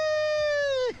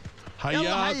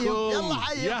 حياكم.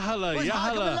 يا هلا يا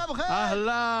هلا.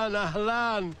 اهلا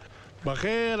اهلا.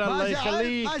 بخير الله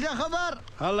يخليك. ماشي خبر.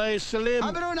 الله يسلم.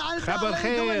 خبرونا عن خبر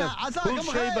خير. كل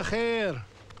شيء بخير.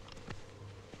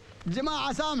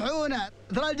 جماعة سامحونا،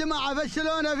 ترى الجماعة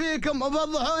فشلونا فيكم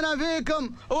وفضحونا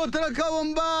فيكم وتركوا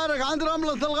مبارك عند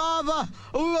رملة الغابة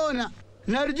ويونا.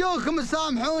 نرجوكم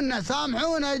سامحونا،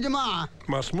 سامحونا يا جماعة.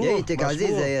 مسموح. جيتك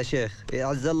عزيزة يا شيخ،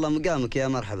 يعز الله مقامك، يا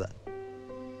مرحبا.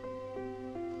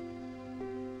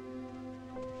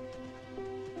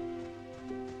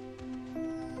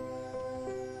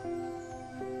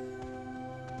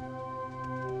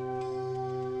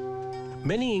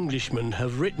 Many Englishmen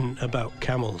have written about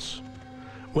camels.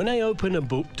 When I open a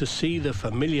book to see the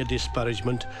familiar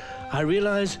disparagement, I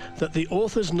realize that the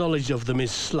author's knowledge of them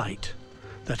is slight,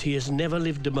 that he has never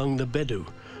lived among the Bedu,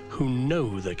 who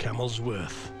know the camel's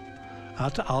worth.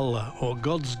 At Allah, or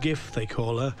God's gift they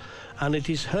call her, and it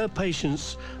is her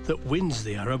patience that wins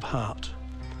the Arab heart.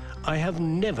 I have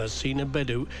never seen a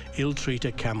Bedu ill-treat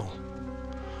a camel.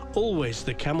 Always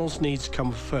the camel's needs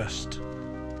come first.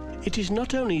 It is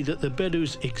not only that the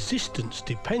Bedu's existence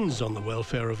depends on the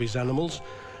welfare of his animals,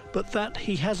 but that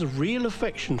he has a real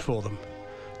affection for them.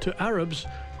 To Arabs,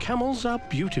 camels are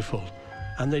beautiful,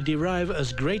 and they derive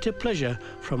as great a pleasure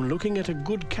from looking at a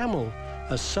good camel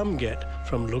as some get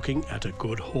from looking at a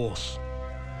good horse.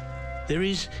 There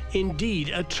is indeed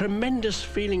a tremendous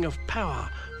feeling of power,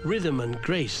 rhythm and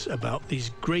grace about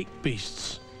these great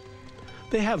beasts.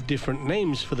 They have different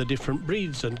names for the different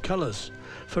breeds and colours,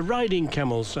 for riding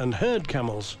camels and herd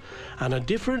camels, and a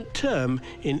different term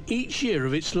in each year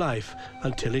of its life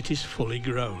until it is fully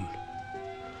grown.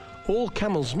 All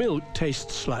camel's milk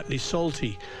tastes slightly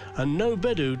salty, and no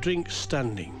Bedu drinks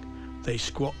standing. They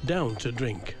squat down to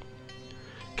drink.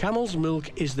 Camel's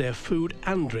milk is their food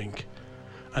and drink.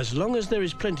 As long as there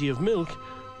is plenty of milk,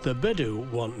 the Bedu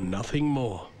want nothing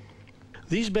more.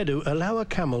 These Bedu allow a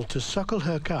camel to suckle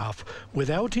her calf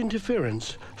without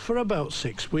interference for about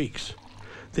 6 weeks.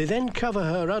 They then cover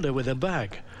her udder with a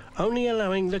bag, only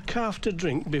allowing the calf to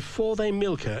drink before they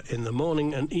milk her in the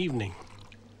morning and evening.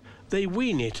 They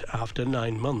wean it after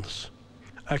 9 months.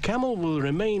 A camel will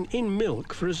remain in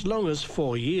milk for as long as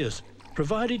 4 years,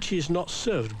 provided she is not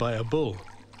served by a bull.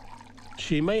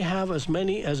 She may have as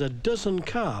many as a dozen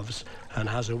calves and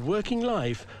has a working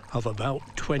life of about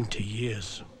 20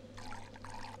 years.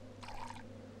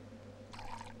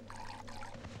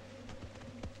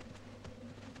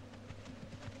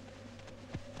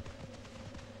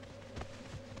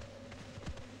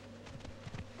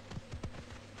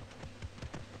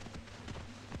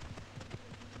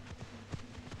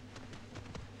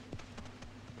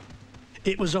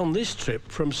 It was on this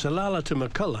trip from Salalah to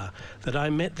McCullough that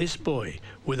I met this boy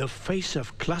with a face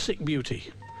of classic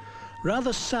beauty.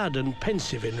 Rather sad and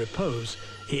pensive in repose,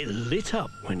 it lit up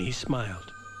when he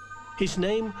smiled. His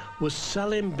name was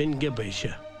Salim bin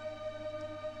Ghabaisha.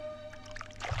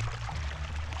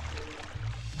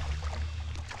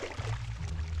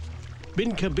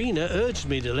 Bin Kabina urged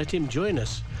me to let him join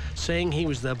us, saying he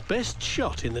was the best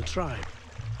shot in the tribe.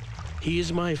 He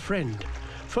is my friend.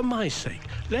 For my sake,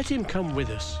 let him come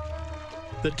with us.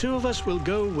 The two of us will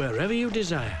go wherever you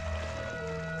desire.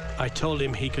 I told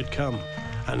him he could come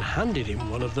and handed him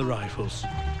one of the rifles.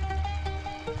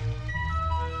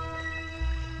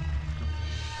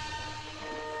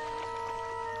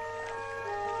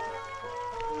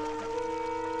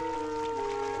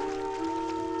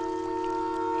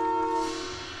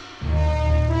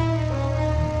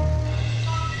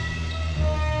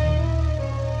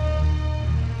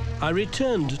 I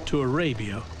returned to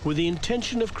Arabia with the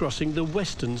intention of crossing the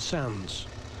Western Sands.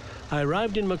 I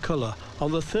arrived in McCullough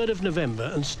on the 3rd of November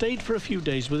and stayed for a few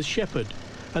days with Shepherd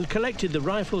and collected the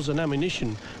rifles and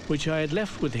ammunition which I had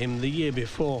left with him the year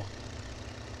before.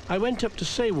 I went up to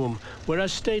Sewum, where I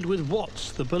stayed with Watts,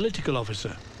 the political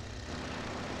officer.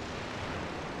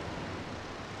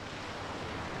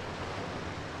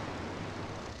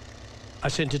 I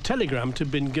sent a telegram to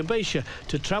Bin Ghabaisha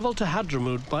to travel to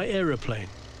Hadramaut by aeroplane.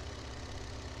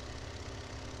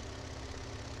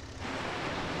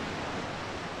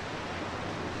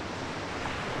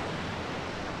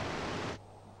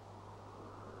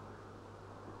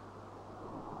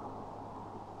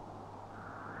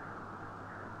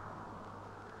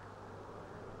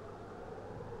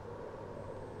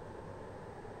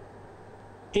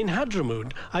 In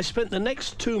Hadramaut, I spent the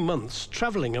next 2 months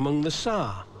travelling among the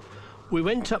Sar. We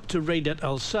went up to Raidat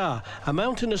al-Sar, a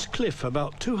mountainous cliff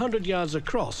about 200 yards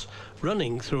across,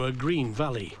 running through a green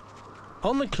valley.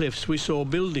 On the cliffs we saw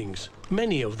buildings,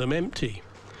 many of them empty.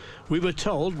 We were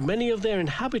told many of their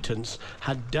inhabitants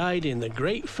had died in the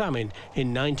Great Famine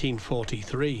in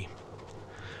 1943.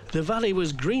 The valley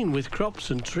was green with crops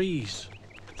and trees.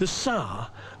 The Sar,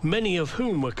 many of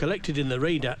whom were collected in the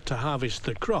Raidat to harvest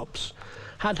the crops,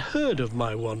 had heard of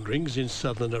my wanderings in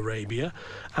southern Arabia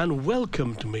and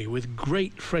welcomed me with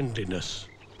great friendliness.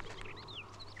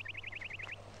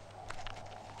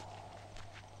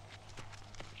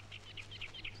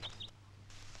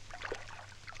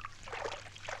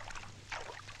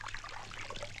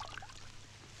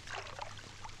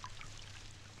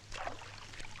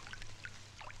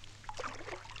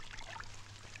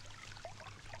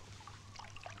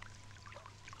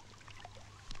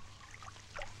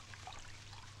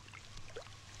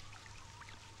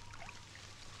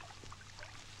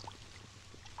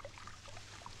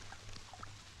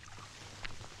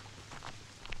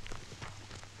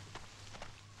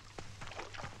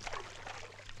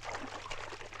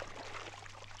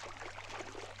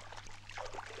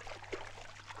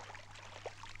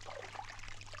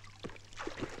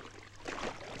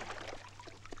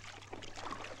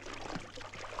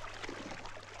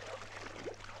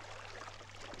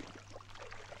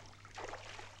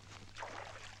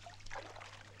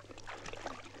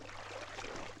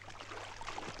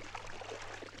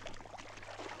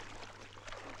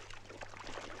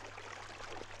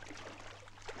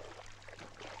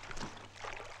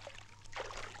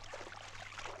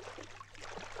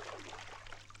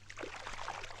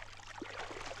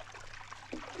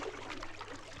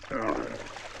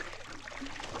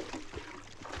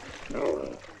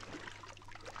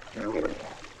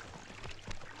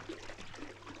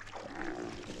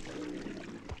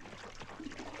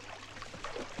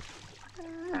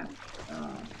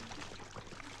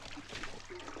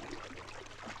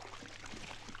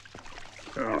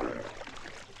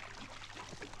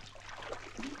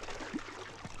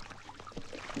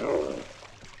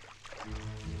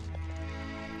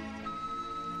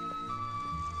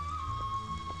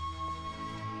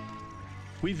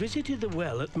 We visited the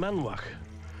well at Manwak.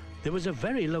 There was a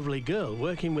very lovely girl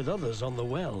working with others on the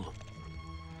well.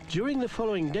 During the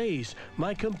following days,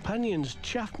 my companions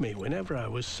chaffed me whenever I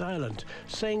was silent,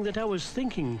 saying that I was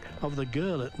thinking of the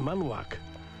girl at Manwak,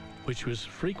 which was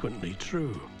frequently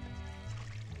true.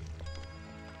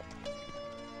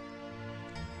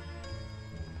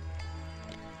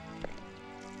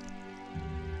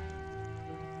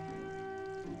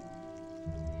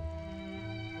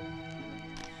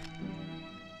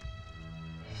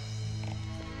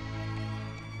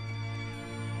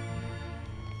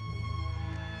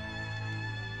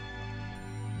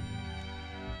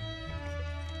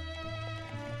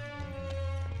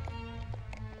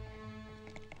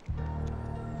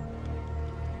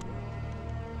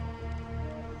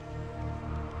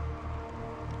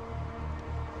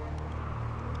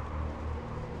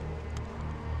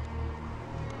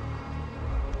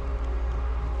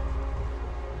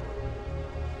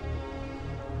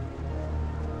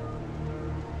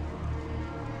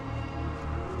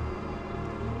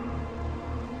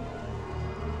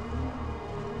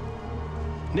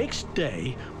 Next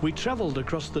day, we traveled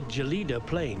across the Jalida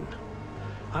plain.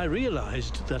 I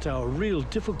realized that our real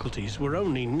difficulties were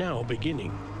only now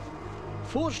beginning.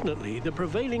 Fortunately, the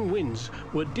prevailing winds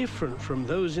were different from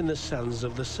those in the sands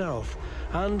of the south,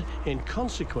 and, in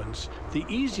consequence, the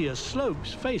easier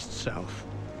slopes faced south.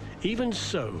 Even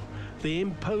so, they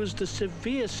imposed a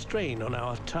severe strain on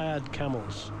our tired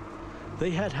camels.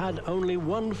 They had had only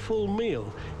one full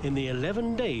meal in the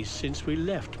 11 days since we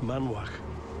left Manwak.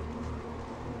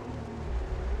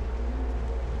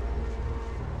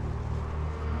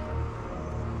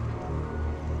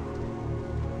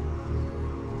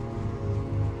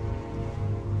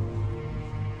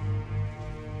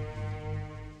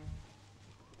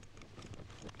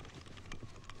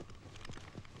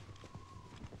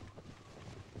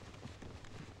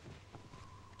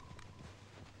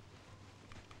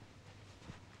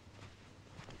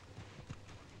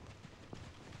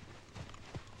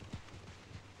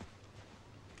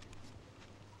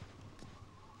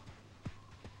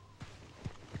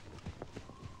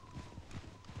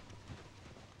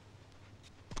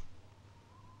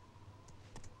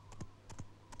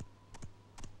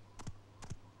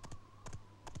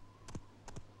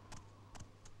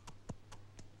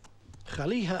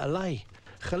 خليها علي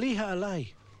خليها علي.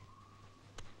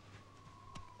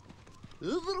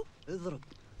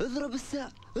 اضرب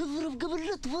الساعة، اضرب قبل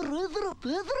لا تفر،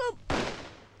 اضرب.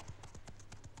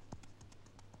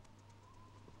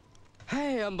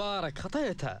 هاي يا مبارك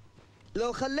خطيتها.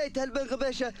 لو خليتها لبن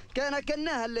غبيشة كان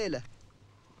أكلناها الليلة.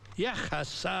 يا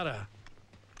خسارة.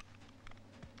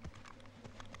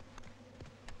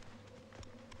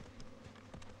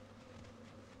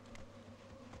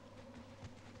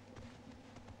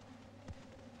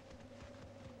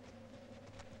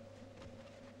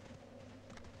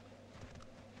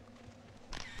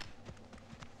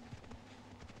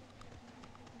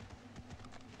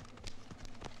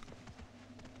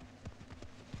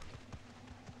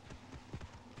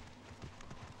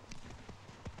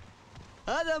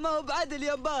 هذا ما هو بعدل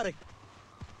يا مبارك.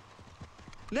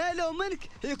 نايلو منك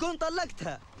يكون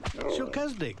طلقتها. شو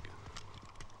قصدك؟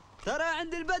 ترى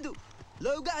عند البدو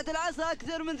لو وقعت العصا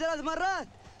أكثر من 3 مرات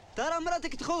ترى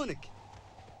مراتك تخونك.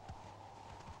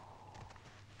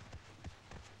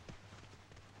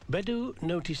 Bedu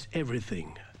notice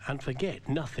everything and forget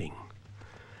nothing.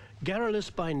 Garrulous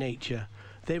by nature,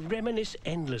 they reminisce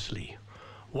endlessly,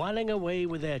 whiling away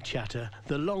with their chatter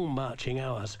the long marching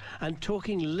hours and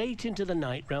talking late into the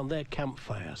night round their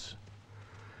campfires.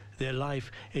 Their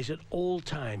life is at all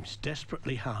times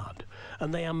desperately hard,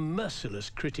 and they are merciless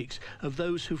critics of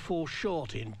those who fall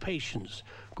short in patience,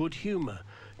 good humour,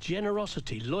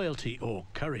 generosity, loyalty or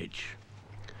courage.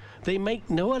 They make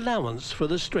no allowance for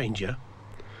the stranger.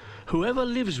 Whoever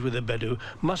lives with a Bedu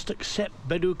must accept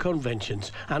Bedu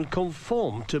conventions and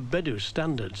conform to Bedu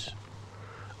standards.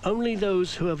 Only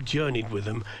those who have journeyed with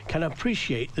them can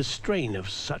appreciate the strain of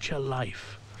such a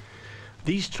life.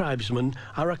 These tribesmen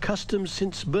are accustomed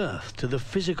since birth to the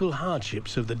physical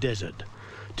hardships of the desert,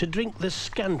 to drink the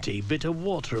scanty, bitter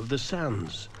water of the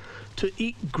sands, to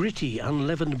eat gritty,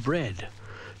 unleavened bread,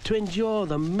 to endure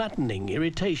the maddening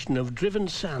irritation of driven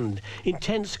sand,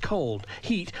 intense cold,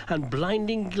 heat and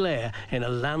blinding glare in a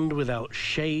land without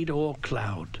shade or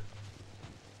cloud.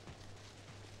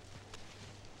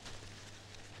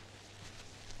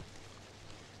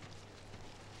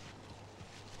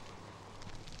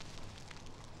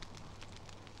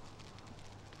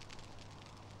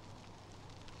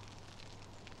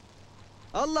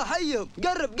 الله حيهم.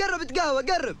 قرب تقهوى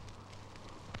قرب.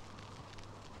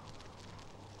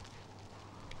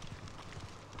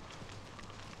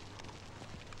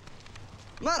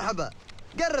 مرحبا.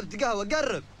 قرب تقهوى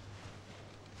قرب.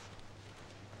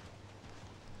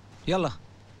 يلا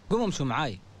قوموا امشوا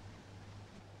معاي.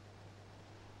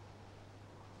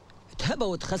 تهبى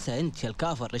وتخسى انت يا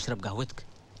الكافر اشرب قهوتك.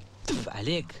 تف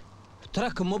عليك.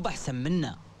 تراكم مو بأحسن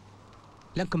منا.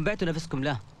 لانكم بعتوا نفسكم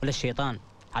له ولا الشيطان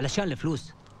علشان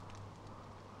الفلوس.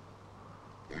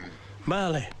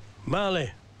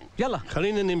 مالي يلا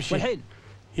خلينا نمشي والحين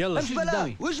يلا امشي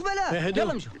قدامي. وش بلا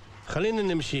يلا امشوا خلينا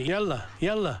نمشي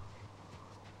يلا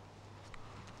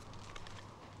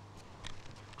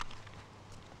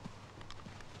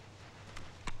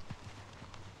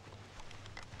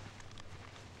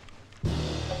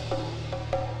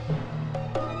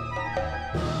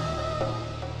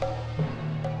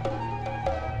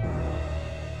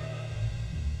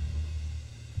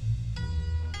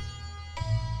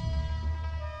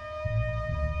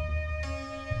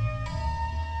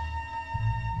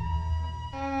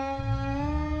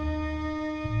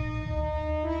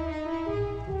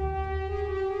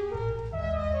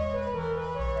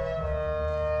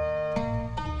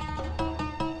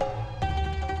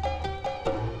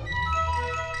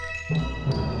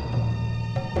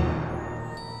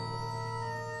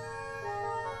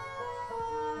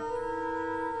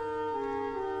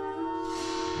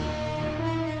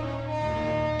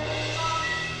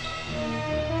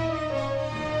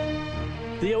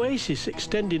The oasis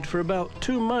extended for about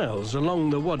 2 miles along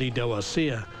the Wadi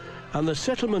Dawasir, and the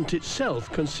settlement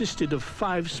itself consisted of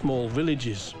 5 small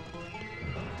villages.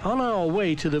 On our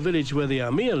way to the village where the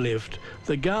Amir lived,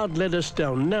 the guard led us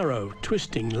down narrow,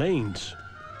 twisting lanes.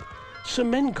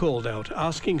 Some men called out,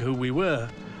 asking who we were,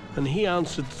 and he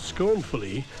answered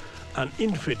scornfully, an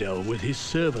infidel with his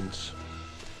servants.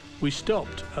 We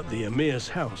stopped at the Amir's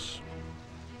house.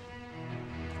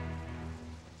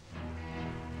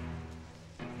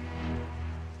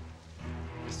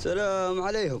 السلام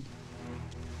عليكم.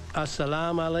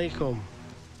 السلام عليكم.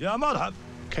 يا مرحب.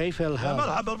 كيف الحال؟ يا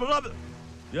مرحب بالربع.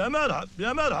 يا مرحب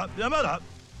يا مرحب يا مرحب.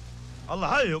 الله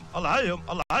حيهم الله حيهم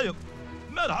الله حيهم.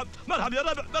 مرحب مرحب يا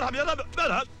ربع مرحب يا ربع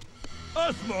مرحب.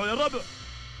 اسمعوا يا ربع،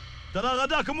 ترى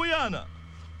غداكم ويانا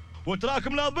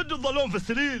وتراكم لابد تظلون في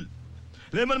السليل.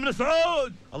 لمن من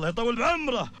سعود الله يطول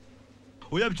بعمره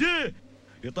ويبجيه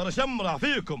يطرش امره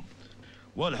فيكم.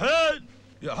 والحين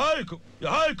يا حيكم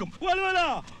يا حيكم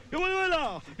والولا يا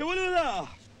والولا يا والولا،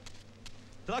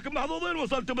 تراكم محظوظين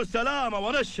وصلتوا بالسلامه.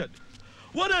 ونشد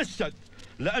ونشد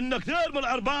لان كثير من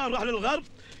العربان راح للغرب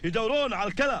يدورون على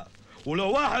الكلى،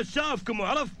 ولو واحد شافكم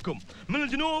وعرفكم من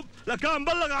الجنوب لكان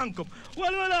بلغ عنكم.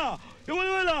 والولا يا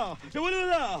والولا يا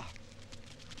والولا.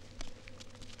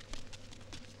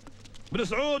 بن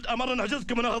سعود امرنا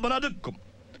نحجزكم وناخذ بنادقكم.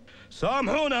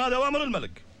 سامحونا، هذا اوامر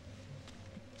الملك.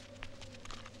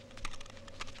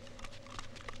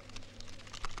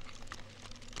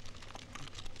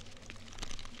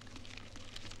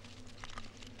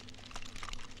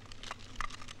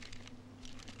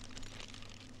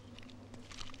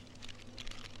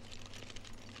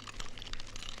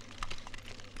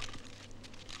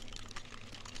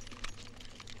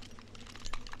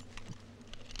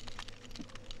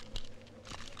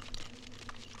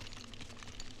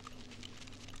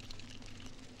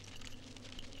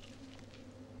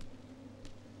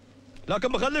 لكن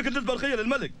بخليك تدز برقيه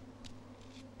للملك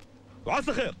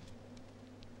وعسى خير.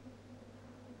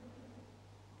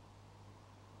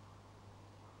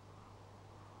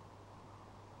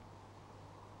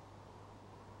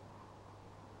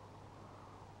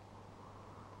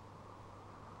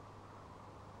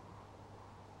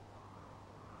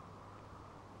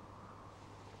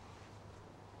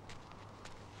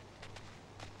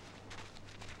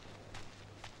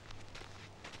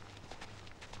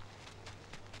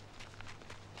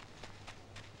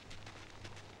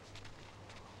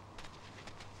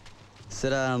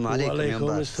 السلام عليكم يا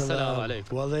مبارك. السلام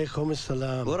عليكم. وعليكم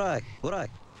السلام. وراك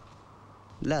وراك.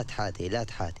 لا تحاتي لا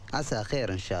تحاتي، عسى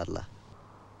خير ان شاء الله.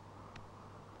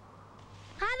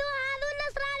 هذو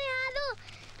النصراني هذو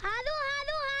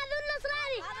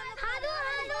النصراني هذو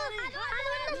النصراني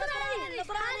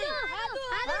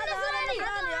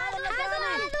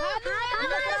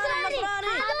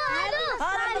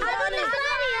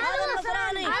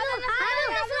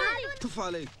تف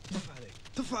عليك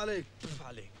تف عليك تف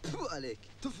عليك تف عليك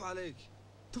تف عليك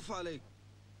تف عليك.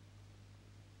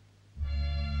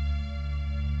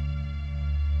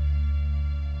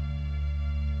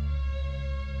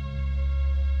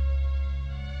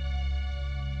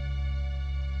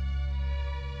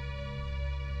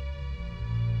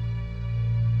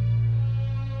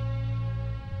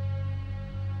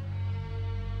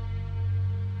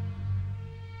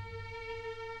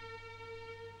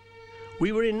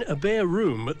 We were in a bare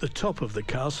room at the top of the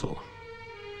castle.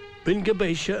 Bin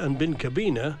Ghabaisha and Bin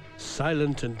Kabina,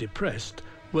 silent and depressed,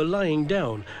 were lying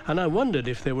down, and I wondered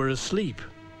if they were asleep.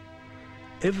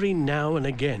 Every now and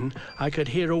again I could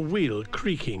hear a wheel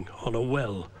creaking on a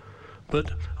well, but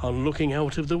on looking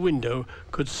out of the window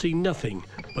could see nothing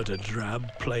but a drab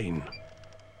plain.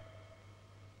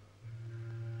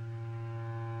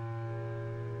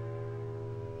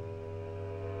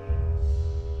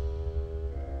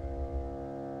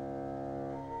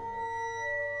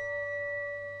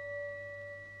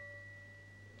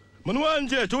 من وين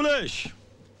جيت وليش؟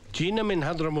 جينا من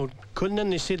حضرموت، كنا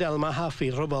نسيد المها في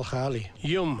ربع الخالي.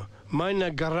 يوم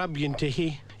ماينا قرب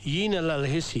ينتهي جينا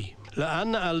للهسي،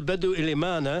 لأن البدو اللي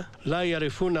معنا لا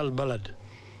يعرفون البلد.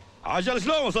 عجل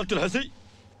شلون وصلت الحسي؟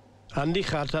 عندي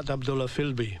خارطة عبدالله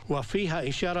فيلبي وفيها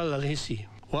إشارة للهسي،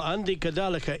 وعندي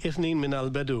كذلك 2 من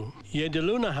البدو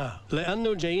يدلونها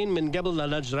لأنه جايين من قبل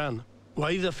نجران،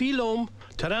 وإذا في لوم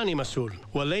تراني مسؤول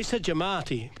وليس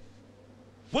جماعتي.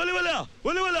 ولي ولا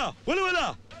ولي ولا ولي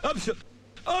ولا. ابشر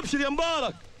ابشر يا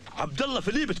مبارك، عبد الله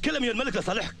فيليب تكلم يا الملك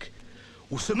لصالحك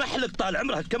وسمح لك طال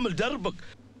عمرك تكمل دربك،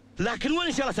 لكن وين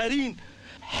ان شاء الله سايرين؟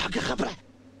 حق خبره.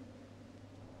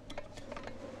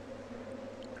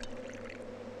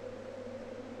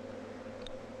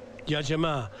 يا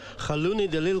جماعة خلوني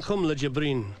دليلكم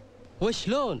لجبرين.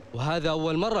 وشلون؟ وهذا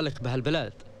أول مرة لك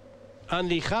بهالبلاد.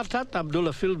 عندي خارطة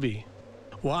عبدالله فيلبي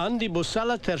وعندي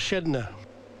بوصلة ترشدنا.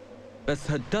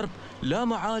 بس هالدرب لا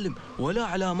معالم ولا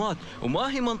علامات،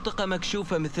 وما هي منطقة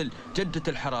مكشوفة مثل جدة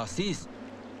الحراسيس.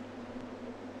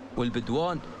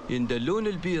 والبدوان يندلون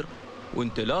البير،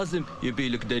 وانت لازم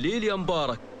يبيلك دليل يا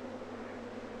مبارك.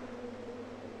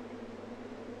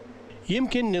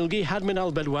 يمكن نلقي حد من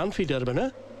البدوان في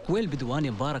دربنا؟ وين البدوان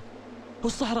يا مبارك؟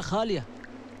 والصحراء خالية،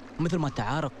 مثل ما انت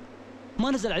عارف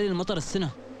ما نزل علينا المطر السنة.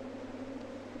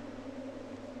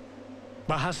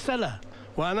 بحصلة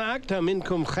وأنا أكثر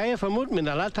منكم خايف أموت من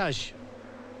العطش.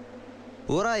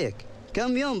 ورايك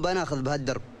كم يوم بناخذ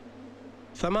بهالدرب؟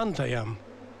 8 أيام.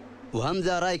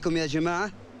 وهمذا رايكم يا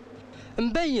جماعة؟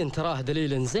 مبين تراه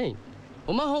دليل زين،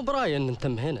 وما هو براي ان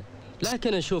نتم هنا،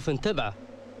 لكن نشوف نتبعه.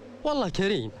 والله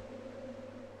كريم.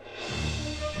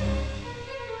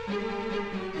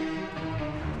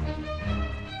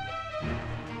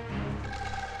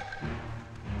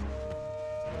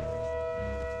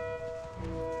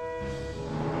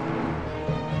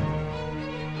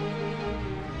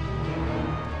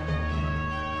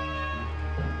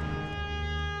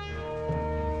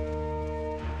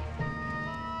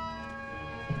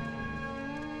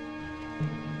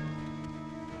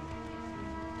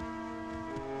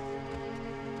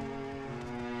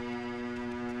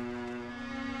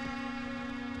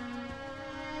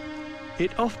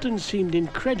 It often seemed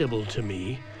incredible to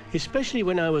me, especially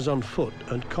when I was on foot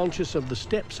and conscious of the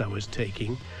steps I was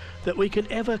taking, that we could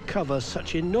ever cover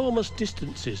such enormous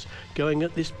distances going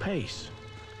at this pace.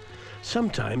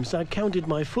 Sometimes I counted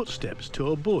my footsteps to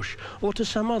a bush or to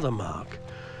some other mark,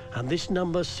 and this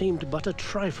number seemed but a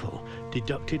trifle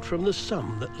deducted from the sum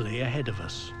that lay ahead of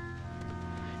us.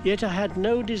 Yet I had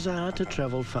no desire to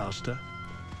travel faster.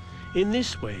 In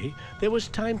this way, there was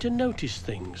time to notice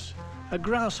things. A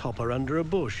grasshopper under a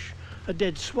bush, a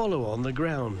dead swallow on the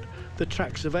ground, the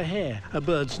tracks of a hare, a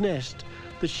bird's nest,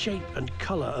 the shape and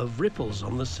colour of ripples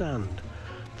on the sand,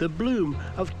 the bloom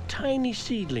of tiny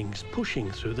seedlings pushing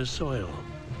through the soil.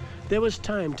 There was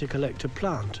time to collect a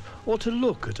plant or to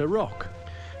look at a rock.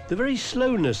 The very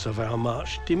slowness of our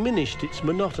march diminished its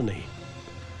monotony.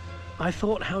 I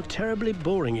thought how terribly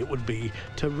boring it would be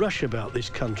to rush about this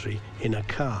country in a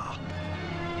car.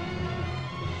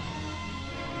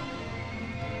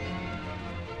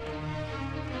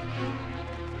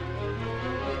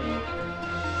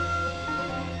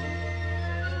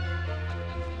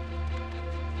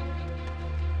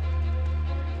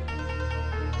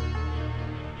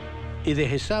 إذا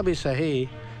حسابي صحيح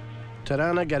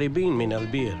ترانا قريبين من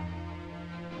البير.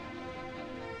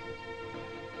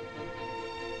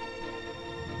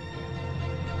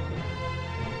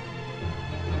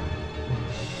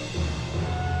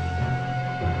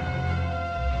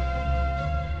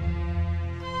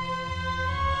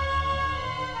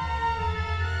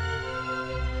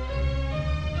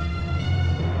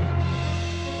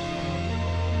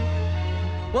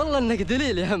 والله انك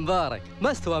دليل يا مبارك،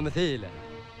 ما استوى مثيله.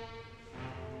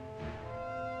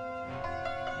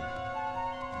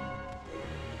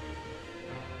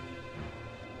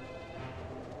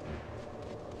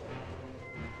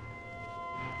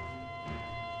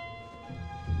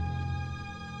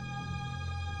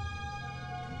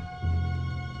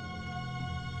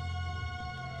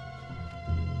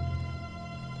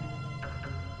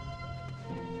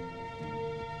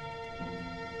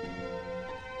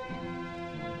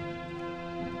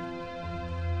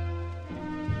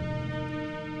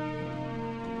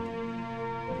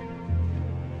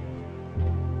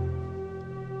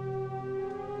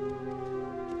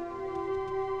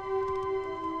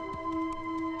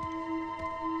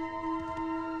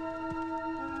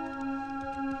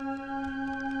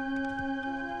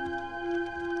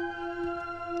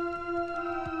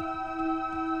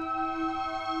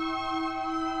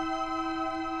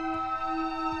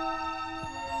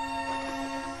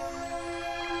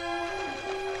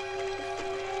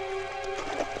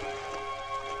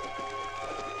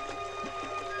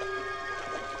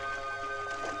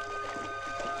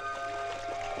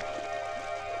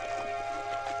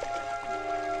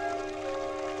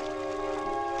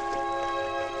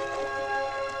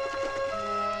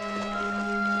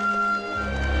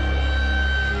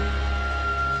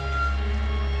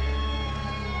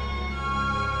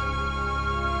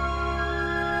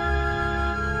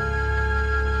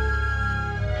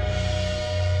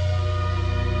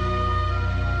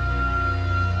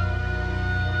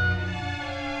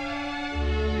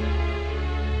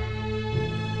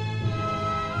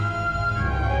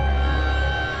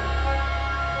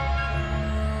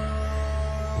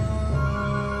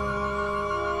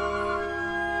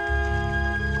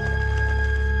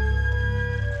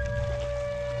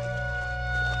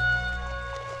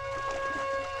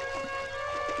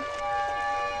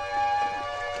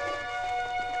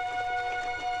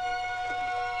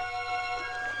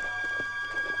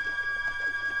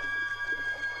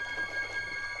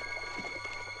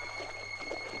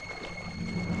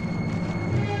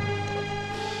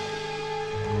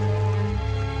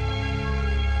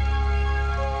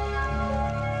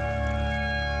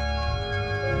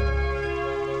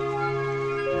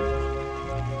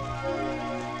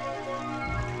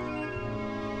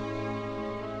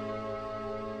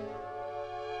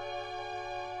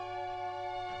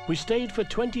 We stayed for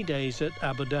 20 days at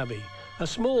Abu Dhabi, a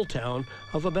small town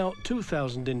of about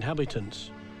 2,000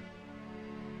 inhabitants.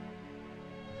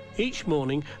 Each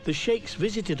morning, the sheikhs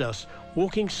visited us,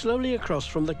 walking slowly across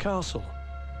from the castle.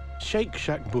 Sheikh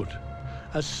Shakbut,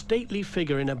 a stately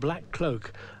figure in a black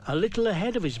cloak, a little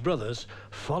ahead of his brothers,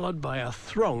 followed by a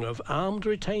throng of armed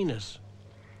retainers.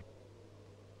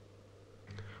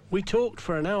 We talked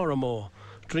for an hour or more,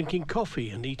 drinking coffee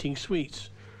and eating sweets.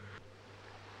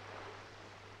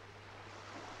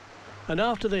 And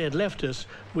after they had left us,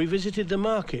 we visited the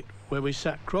market, where we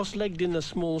sat cross-legged in the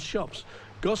small shops,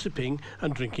 gossiping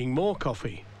and drinking more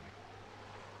coffee.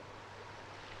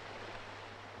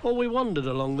 Or we wandered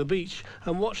along the beach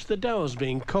and watched the dhows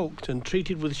being caulked and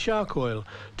treated with shark oil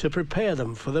to prepare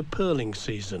them for the pearling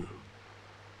season.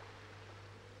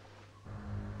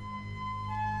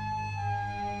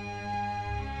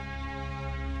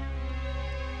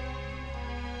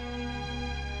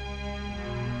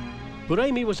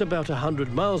 Buraimi was about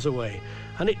 100 miles away,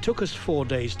 and it took us 4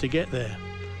 days to get there.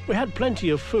 We had plenty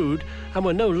of food and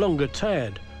were no longer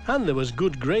tired, and there was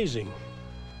good grazing.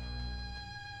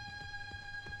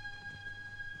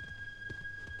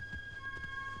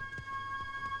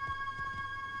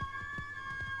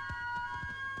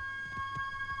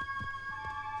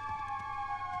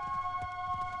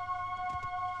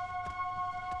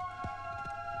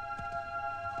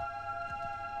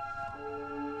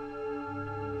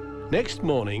 Next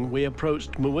morning, we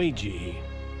approached Muwaiji.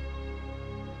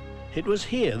 It was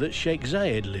here that Sheikh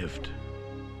Zayed lived.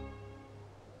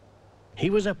 He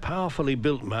was a powerfully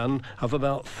built man of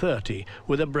about 30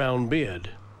 with a brown beard.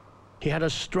 He had a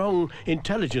strong,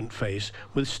 intelligent face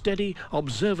with steady,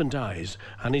 observant eyes,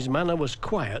 and his manner was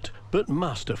quiet but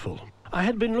masterful. I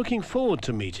had been looking forward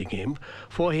to meeting him,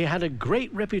 for he had a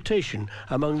great reputation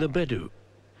among the Bedu.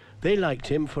 They liked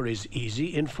him for his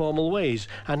easy, informal ways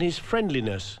and his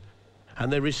friendliness,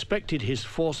 and they respected his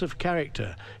force of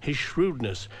character, his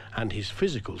shrewdness, and his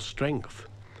physical strength.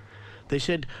 They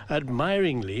said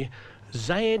admiringly,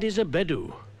 "Zayed is a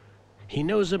Bedu. He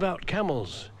knows about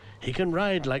camels. He can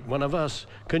ride like one of us,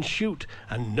 can shoot,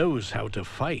 and knows how to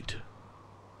fight."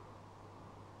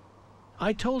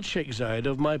 I told Sheikh Zayed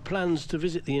of my plans to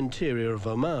visit the interior of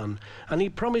Oman, and he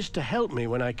promised to help me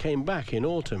when I came back in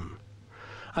autumn.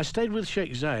 I stayed with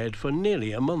Sheikh Zayed for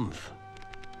nearly a month.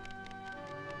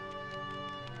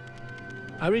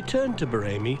 I returned to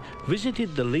Buraimi,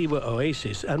 visited the Liwa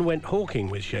oasis, and went hawking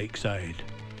with Sheikh Zayed.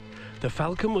 The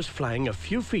falcon was flying a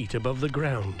few feet above the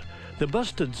ground. The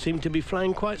bustard seemed to be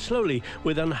flying quite slowly,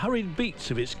 with unhurried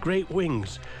beats of its great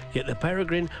wings, yet the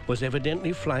peregrine was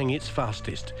evidently flying its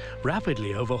fastest,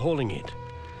 rapidly overhauling it.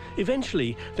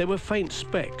 Eventually, there were faint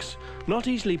specks, not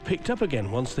easily picked up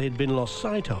again once they had been lost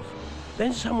sight of.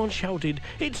 Then someone shouted,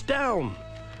 "It's down!"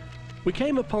 We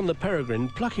came upon the peregrine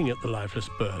plucking at the lifeless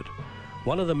bird.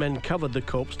 One of the men covered the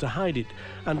corpse to hide it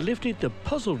and lifted the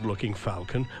puzzled-looking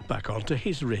falcon back onto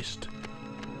his wrist.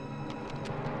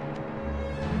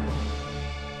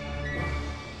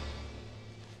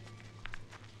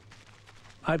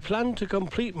 I planned to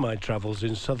complete my travels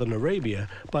in Southern Arabia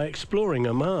by exploring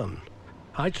Oman.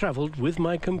 I travelled with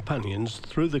my companions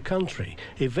through the country,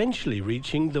 eventually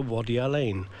reaching the Wadi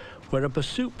Alain, where a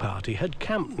pursuit party had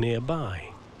camped nearby.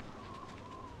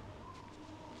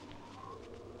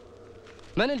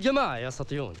 من الجماعة يا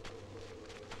سطيون؟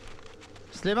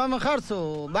 سليمان من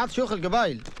خرسو بعض شيوخ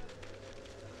القبائل.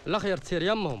 الأخير تصير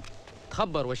يمهم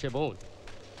تخبر وش يبغون.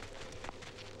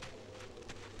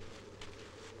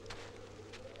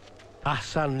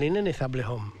 أحسن لنا نذهب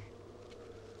لهم.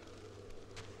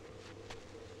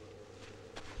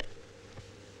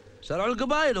 شرع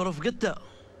القبائل ورفقتها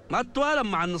ما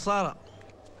تتوالم مع النصارى.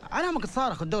 علامك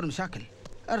تصارخ وتدور مشاكل.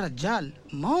 الرجال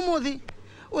ما هو مؤذي،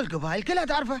 والقبائل كلها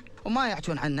تعرفه وما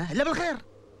يحجون عنه إلا بالخير.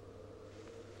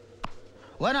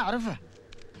 وأنا أعرفه،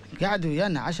 قعد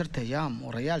ويانا 10 أيام،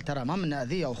 والريال ترى ما منه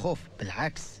أذية وخوف،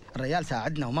 بالعكس الريال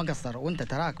ساعدنا وما قصر، وأنت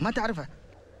تراك ما تعرفه.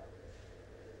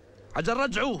 عجل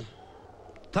رجعوه،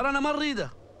 ترى أنا ما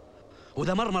نريده،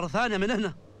 وإذا مر مرة ثانية من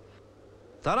هنا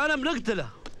ترى أنا بنقتله.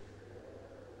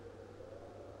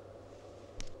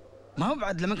 ما هو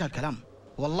بعد لمنك هالكلام،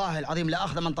 والله العظيم لا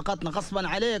أخذ منطقتنا غصبا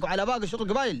عليك وعلى باقي شغل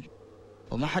القبائل،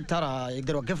 وما حد ترى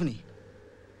يقدر يوقفني.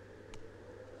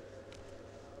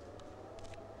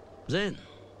 زين،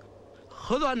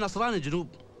 خذوا النصراني جنوب،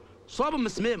 صوب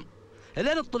مسميم،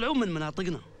 الين تطلعون من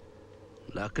مناطقنا،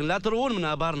 لكن لا تروون من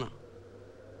آبارنا.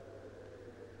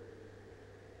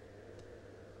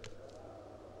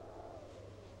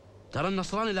 ترى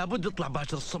النصراني لابد يطلع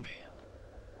باكر الصبح.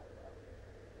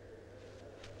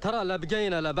 ترى لا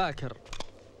بقينا لا باكر،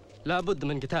 لابد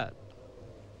من قتال.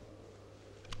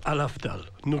 Al-Afdal,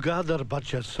 Nugadar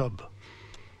Bacha Sub.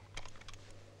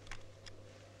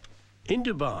 In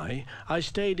Dubai, I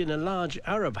stayed in a large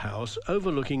Arab house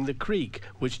overlooking the creek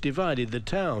which divided the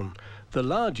town, the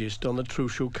largest on the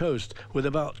Trucial coast, with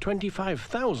about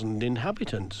 25,000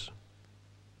 inhabitants.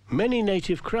 Many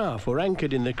native craft were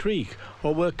anchored in the creek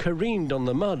or were careened on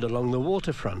the mud along the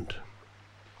waterfront.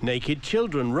 Naked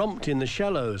children romped in the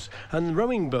shallows, and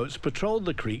rowing boats patrolled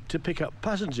the creek to pick up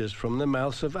passengers from the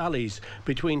mouths of alleys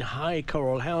between high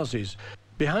coral houses.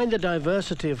 Behind the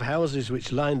diversity of houses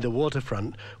which lined the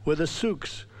waterfront were the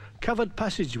souks, covered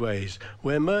passageways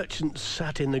where merchants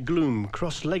sat in the gloom,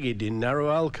 cross-legged in narrow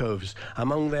alcoves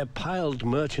among their piled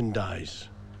merchandise.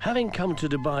 Having come to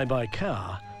Dubai by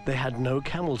car, they had no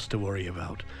camels to worry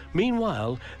about.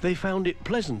 Meanwhile, they found it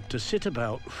pleasant to sit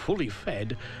about, fully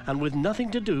fed, and with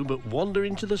nothing to do but wander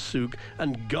into the souk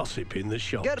and gossip in the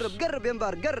shops. قرب يا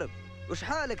مبارك قرب. وش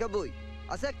حالك أبوي؟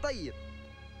 عساك طيب.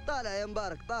 طالع يا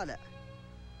مبارك طالع.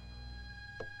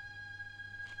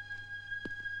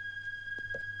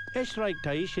 ايش رايك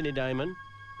تعيشني دايما؟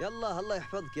 يلا الله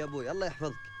يحفظك يا أبوي الله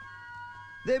يحفظك.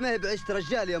 ذي ما هي بعشت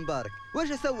رجال يا مبارك.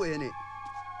 وش أسوي هنا؟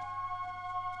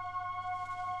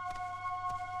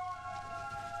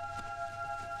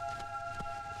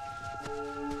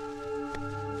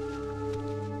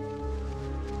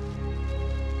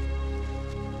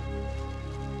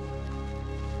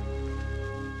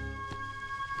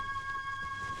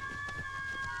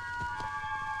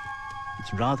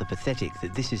 It's rather pathetic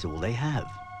that this is all they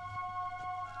have.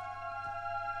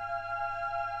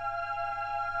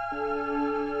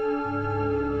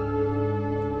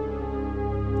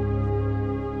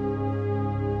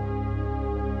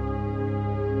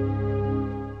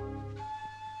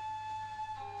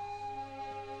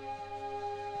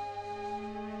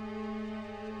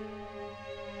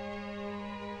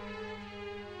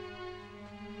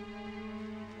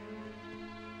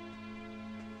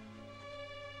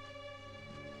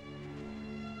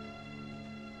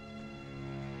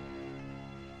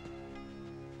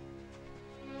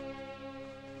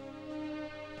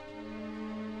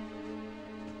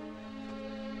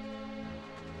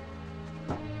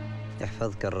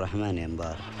 يحفظك الرحمن يا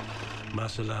مبارك. مع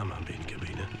السلامة بين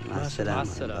كبينة. مع السلامة مع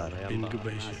السلامة يا بين مبارك.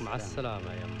 غبيشة. مع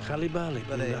السلامة يا مبارك. خلي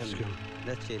بالك من نفسكم.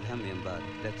 لا تشيل هم يا مبارك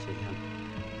لا تشيل هم.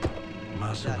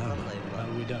 مع السلامة.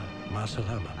 الوداع. مع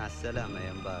السلامة. مع السلامة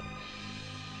يا مبارك.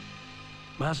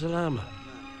 مع السلامة.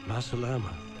 مع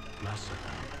السلامة. مع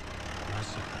السلامة. مع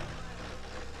السلامة.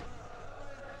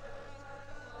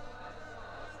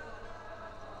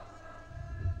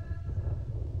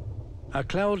 A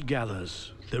cloud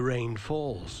gathers, the rain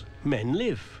falls, men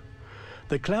live.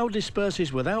 The cloud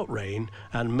disperses without rain,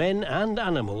 and men and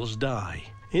animals die.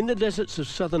 In the deserts of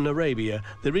southern Arabia,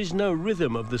 there is no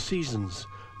rhythm of the seasons,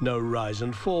 no rise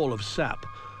and fall of sap,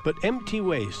 but empty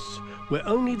wastes where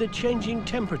only the changing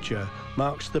temperature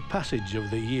marks the passage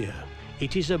of the year.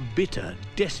 It is a bitter,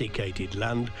 desiccated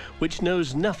land which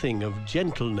knows nothing of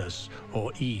gentleness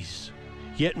or ease.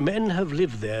 Yet men have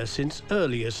lived there since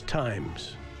earliest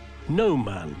times. No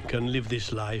man can live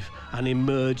this life and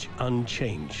emerge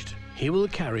unchanged. He will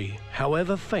carry,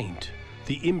 however faint,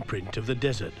 the imprint of the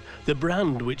desert, the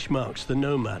brand which marks the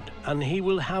nomad, and he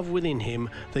will have within him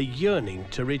the yearning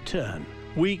to return,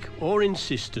 weak or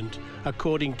insistent,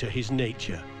 according to his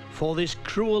nature. For this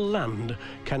cruel land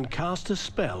can cast a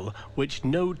spell which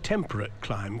no temperate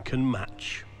clime can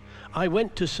match. I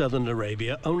went to southern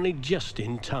Arabia only just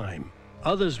in time.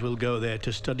 Others will go there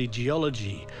to study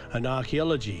geology and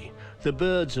archaeology, the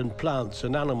birds and plants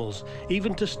and animals,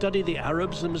 even to study the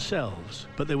Arabs themselves.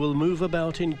 But they will move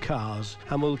about in cars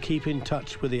and will keep in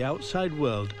touch with the outside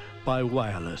world by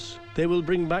wireless. They will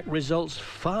bring back results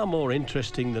far more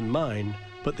interesting than mine,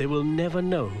 but they will never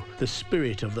know the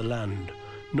spirit of the land,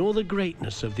 nor the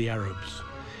greatness of the Arabs.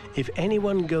 If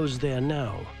anyone goes there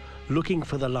now, looking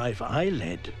for the life I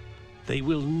led, they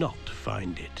will not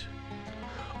find it.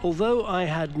 Although I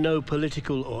had no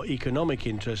political or economic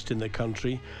interest in the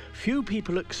country, few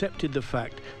people accepted the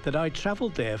fact that I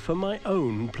traveled there for my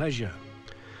own pleasure.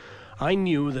 I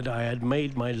knew that I had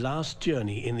made my last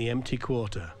journey in the empty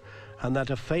quarter, and that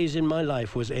a phase in my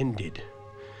life was ended.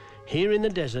 Here in the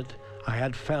desert, I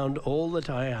had found all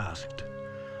that I asked.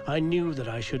 I knew that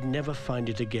I should never find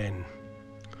it again.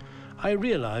 I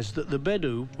realized that the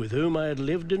Bedu with whom I had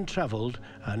lived and traveled,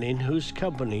 and in whose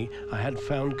company I had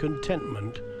found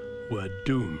contentment, were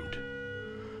doomed.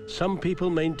 Some people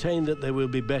maintain that they will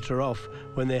be better off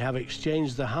when they have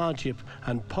exchanged the hardship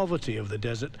and poverty of the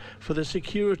desert for the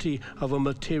security of a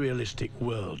materialistic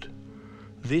world.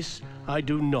 This I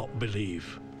do not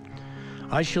believe.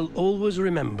 I shall always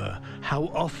remember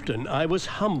how often I was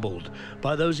humbled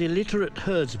by those illiterate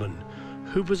herdsmen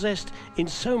who possessed in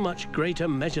so much greater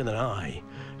measure than I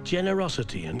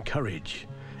generosity and courage,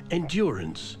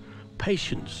 endurance,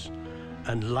 patience,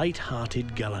 and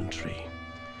light-hearted gallantry.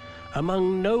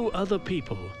 Among no other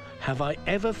people have I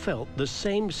ever felt the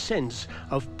same sense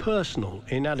of personal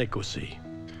inadequacy.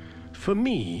 For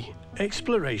me,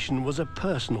 exploration was a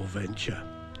personal venture.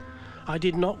 I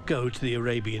did not go to the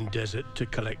Arabian desert to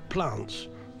collect plants,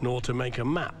 nor to make a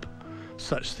map.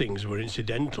 Such things were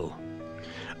incidental.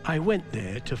 I went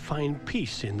there to find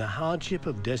peace in the hardship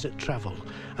of desert travel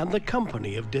and the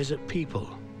company of desert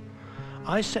people.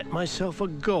 I set myself a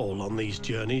goal on these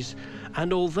journeys,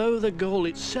 and although the goal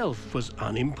itself was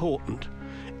unimportant,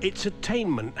 its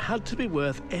attainment had to be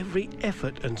worth every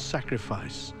effort and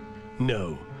sacrifice.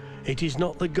 No, it is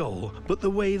not the goal, but the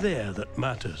way there that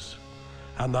matters.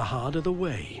 And the harder the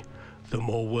way, the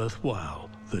more worthwhile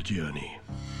the journey.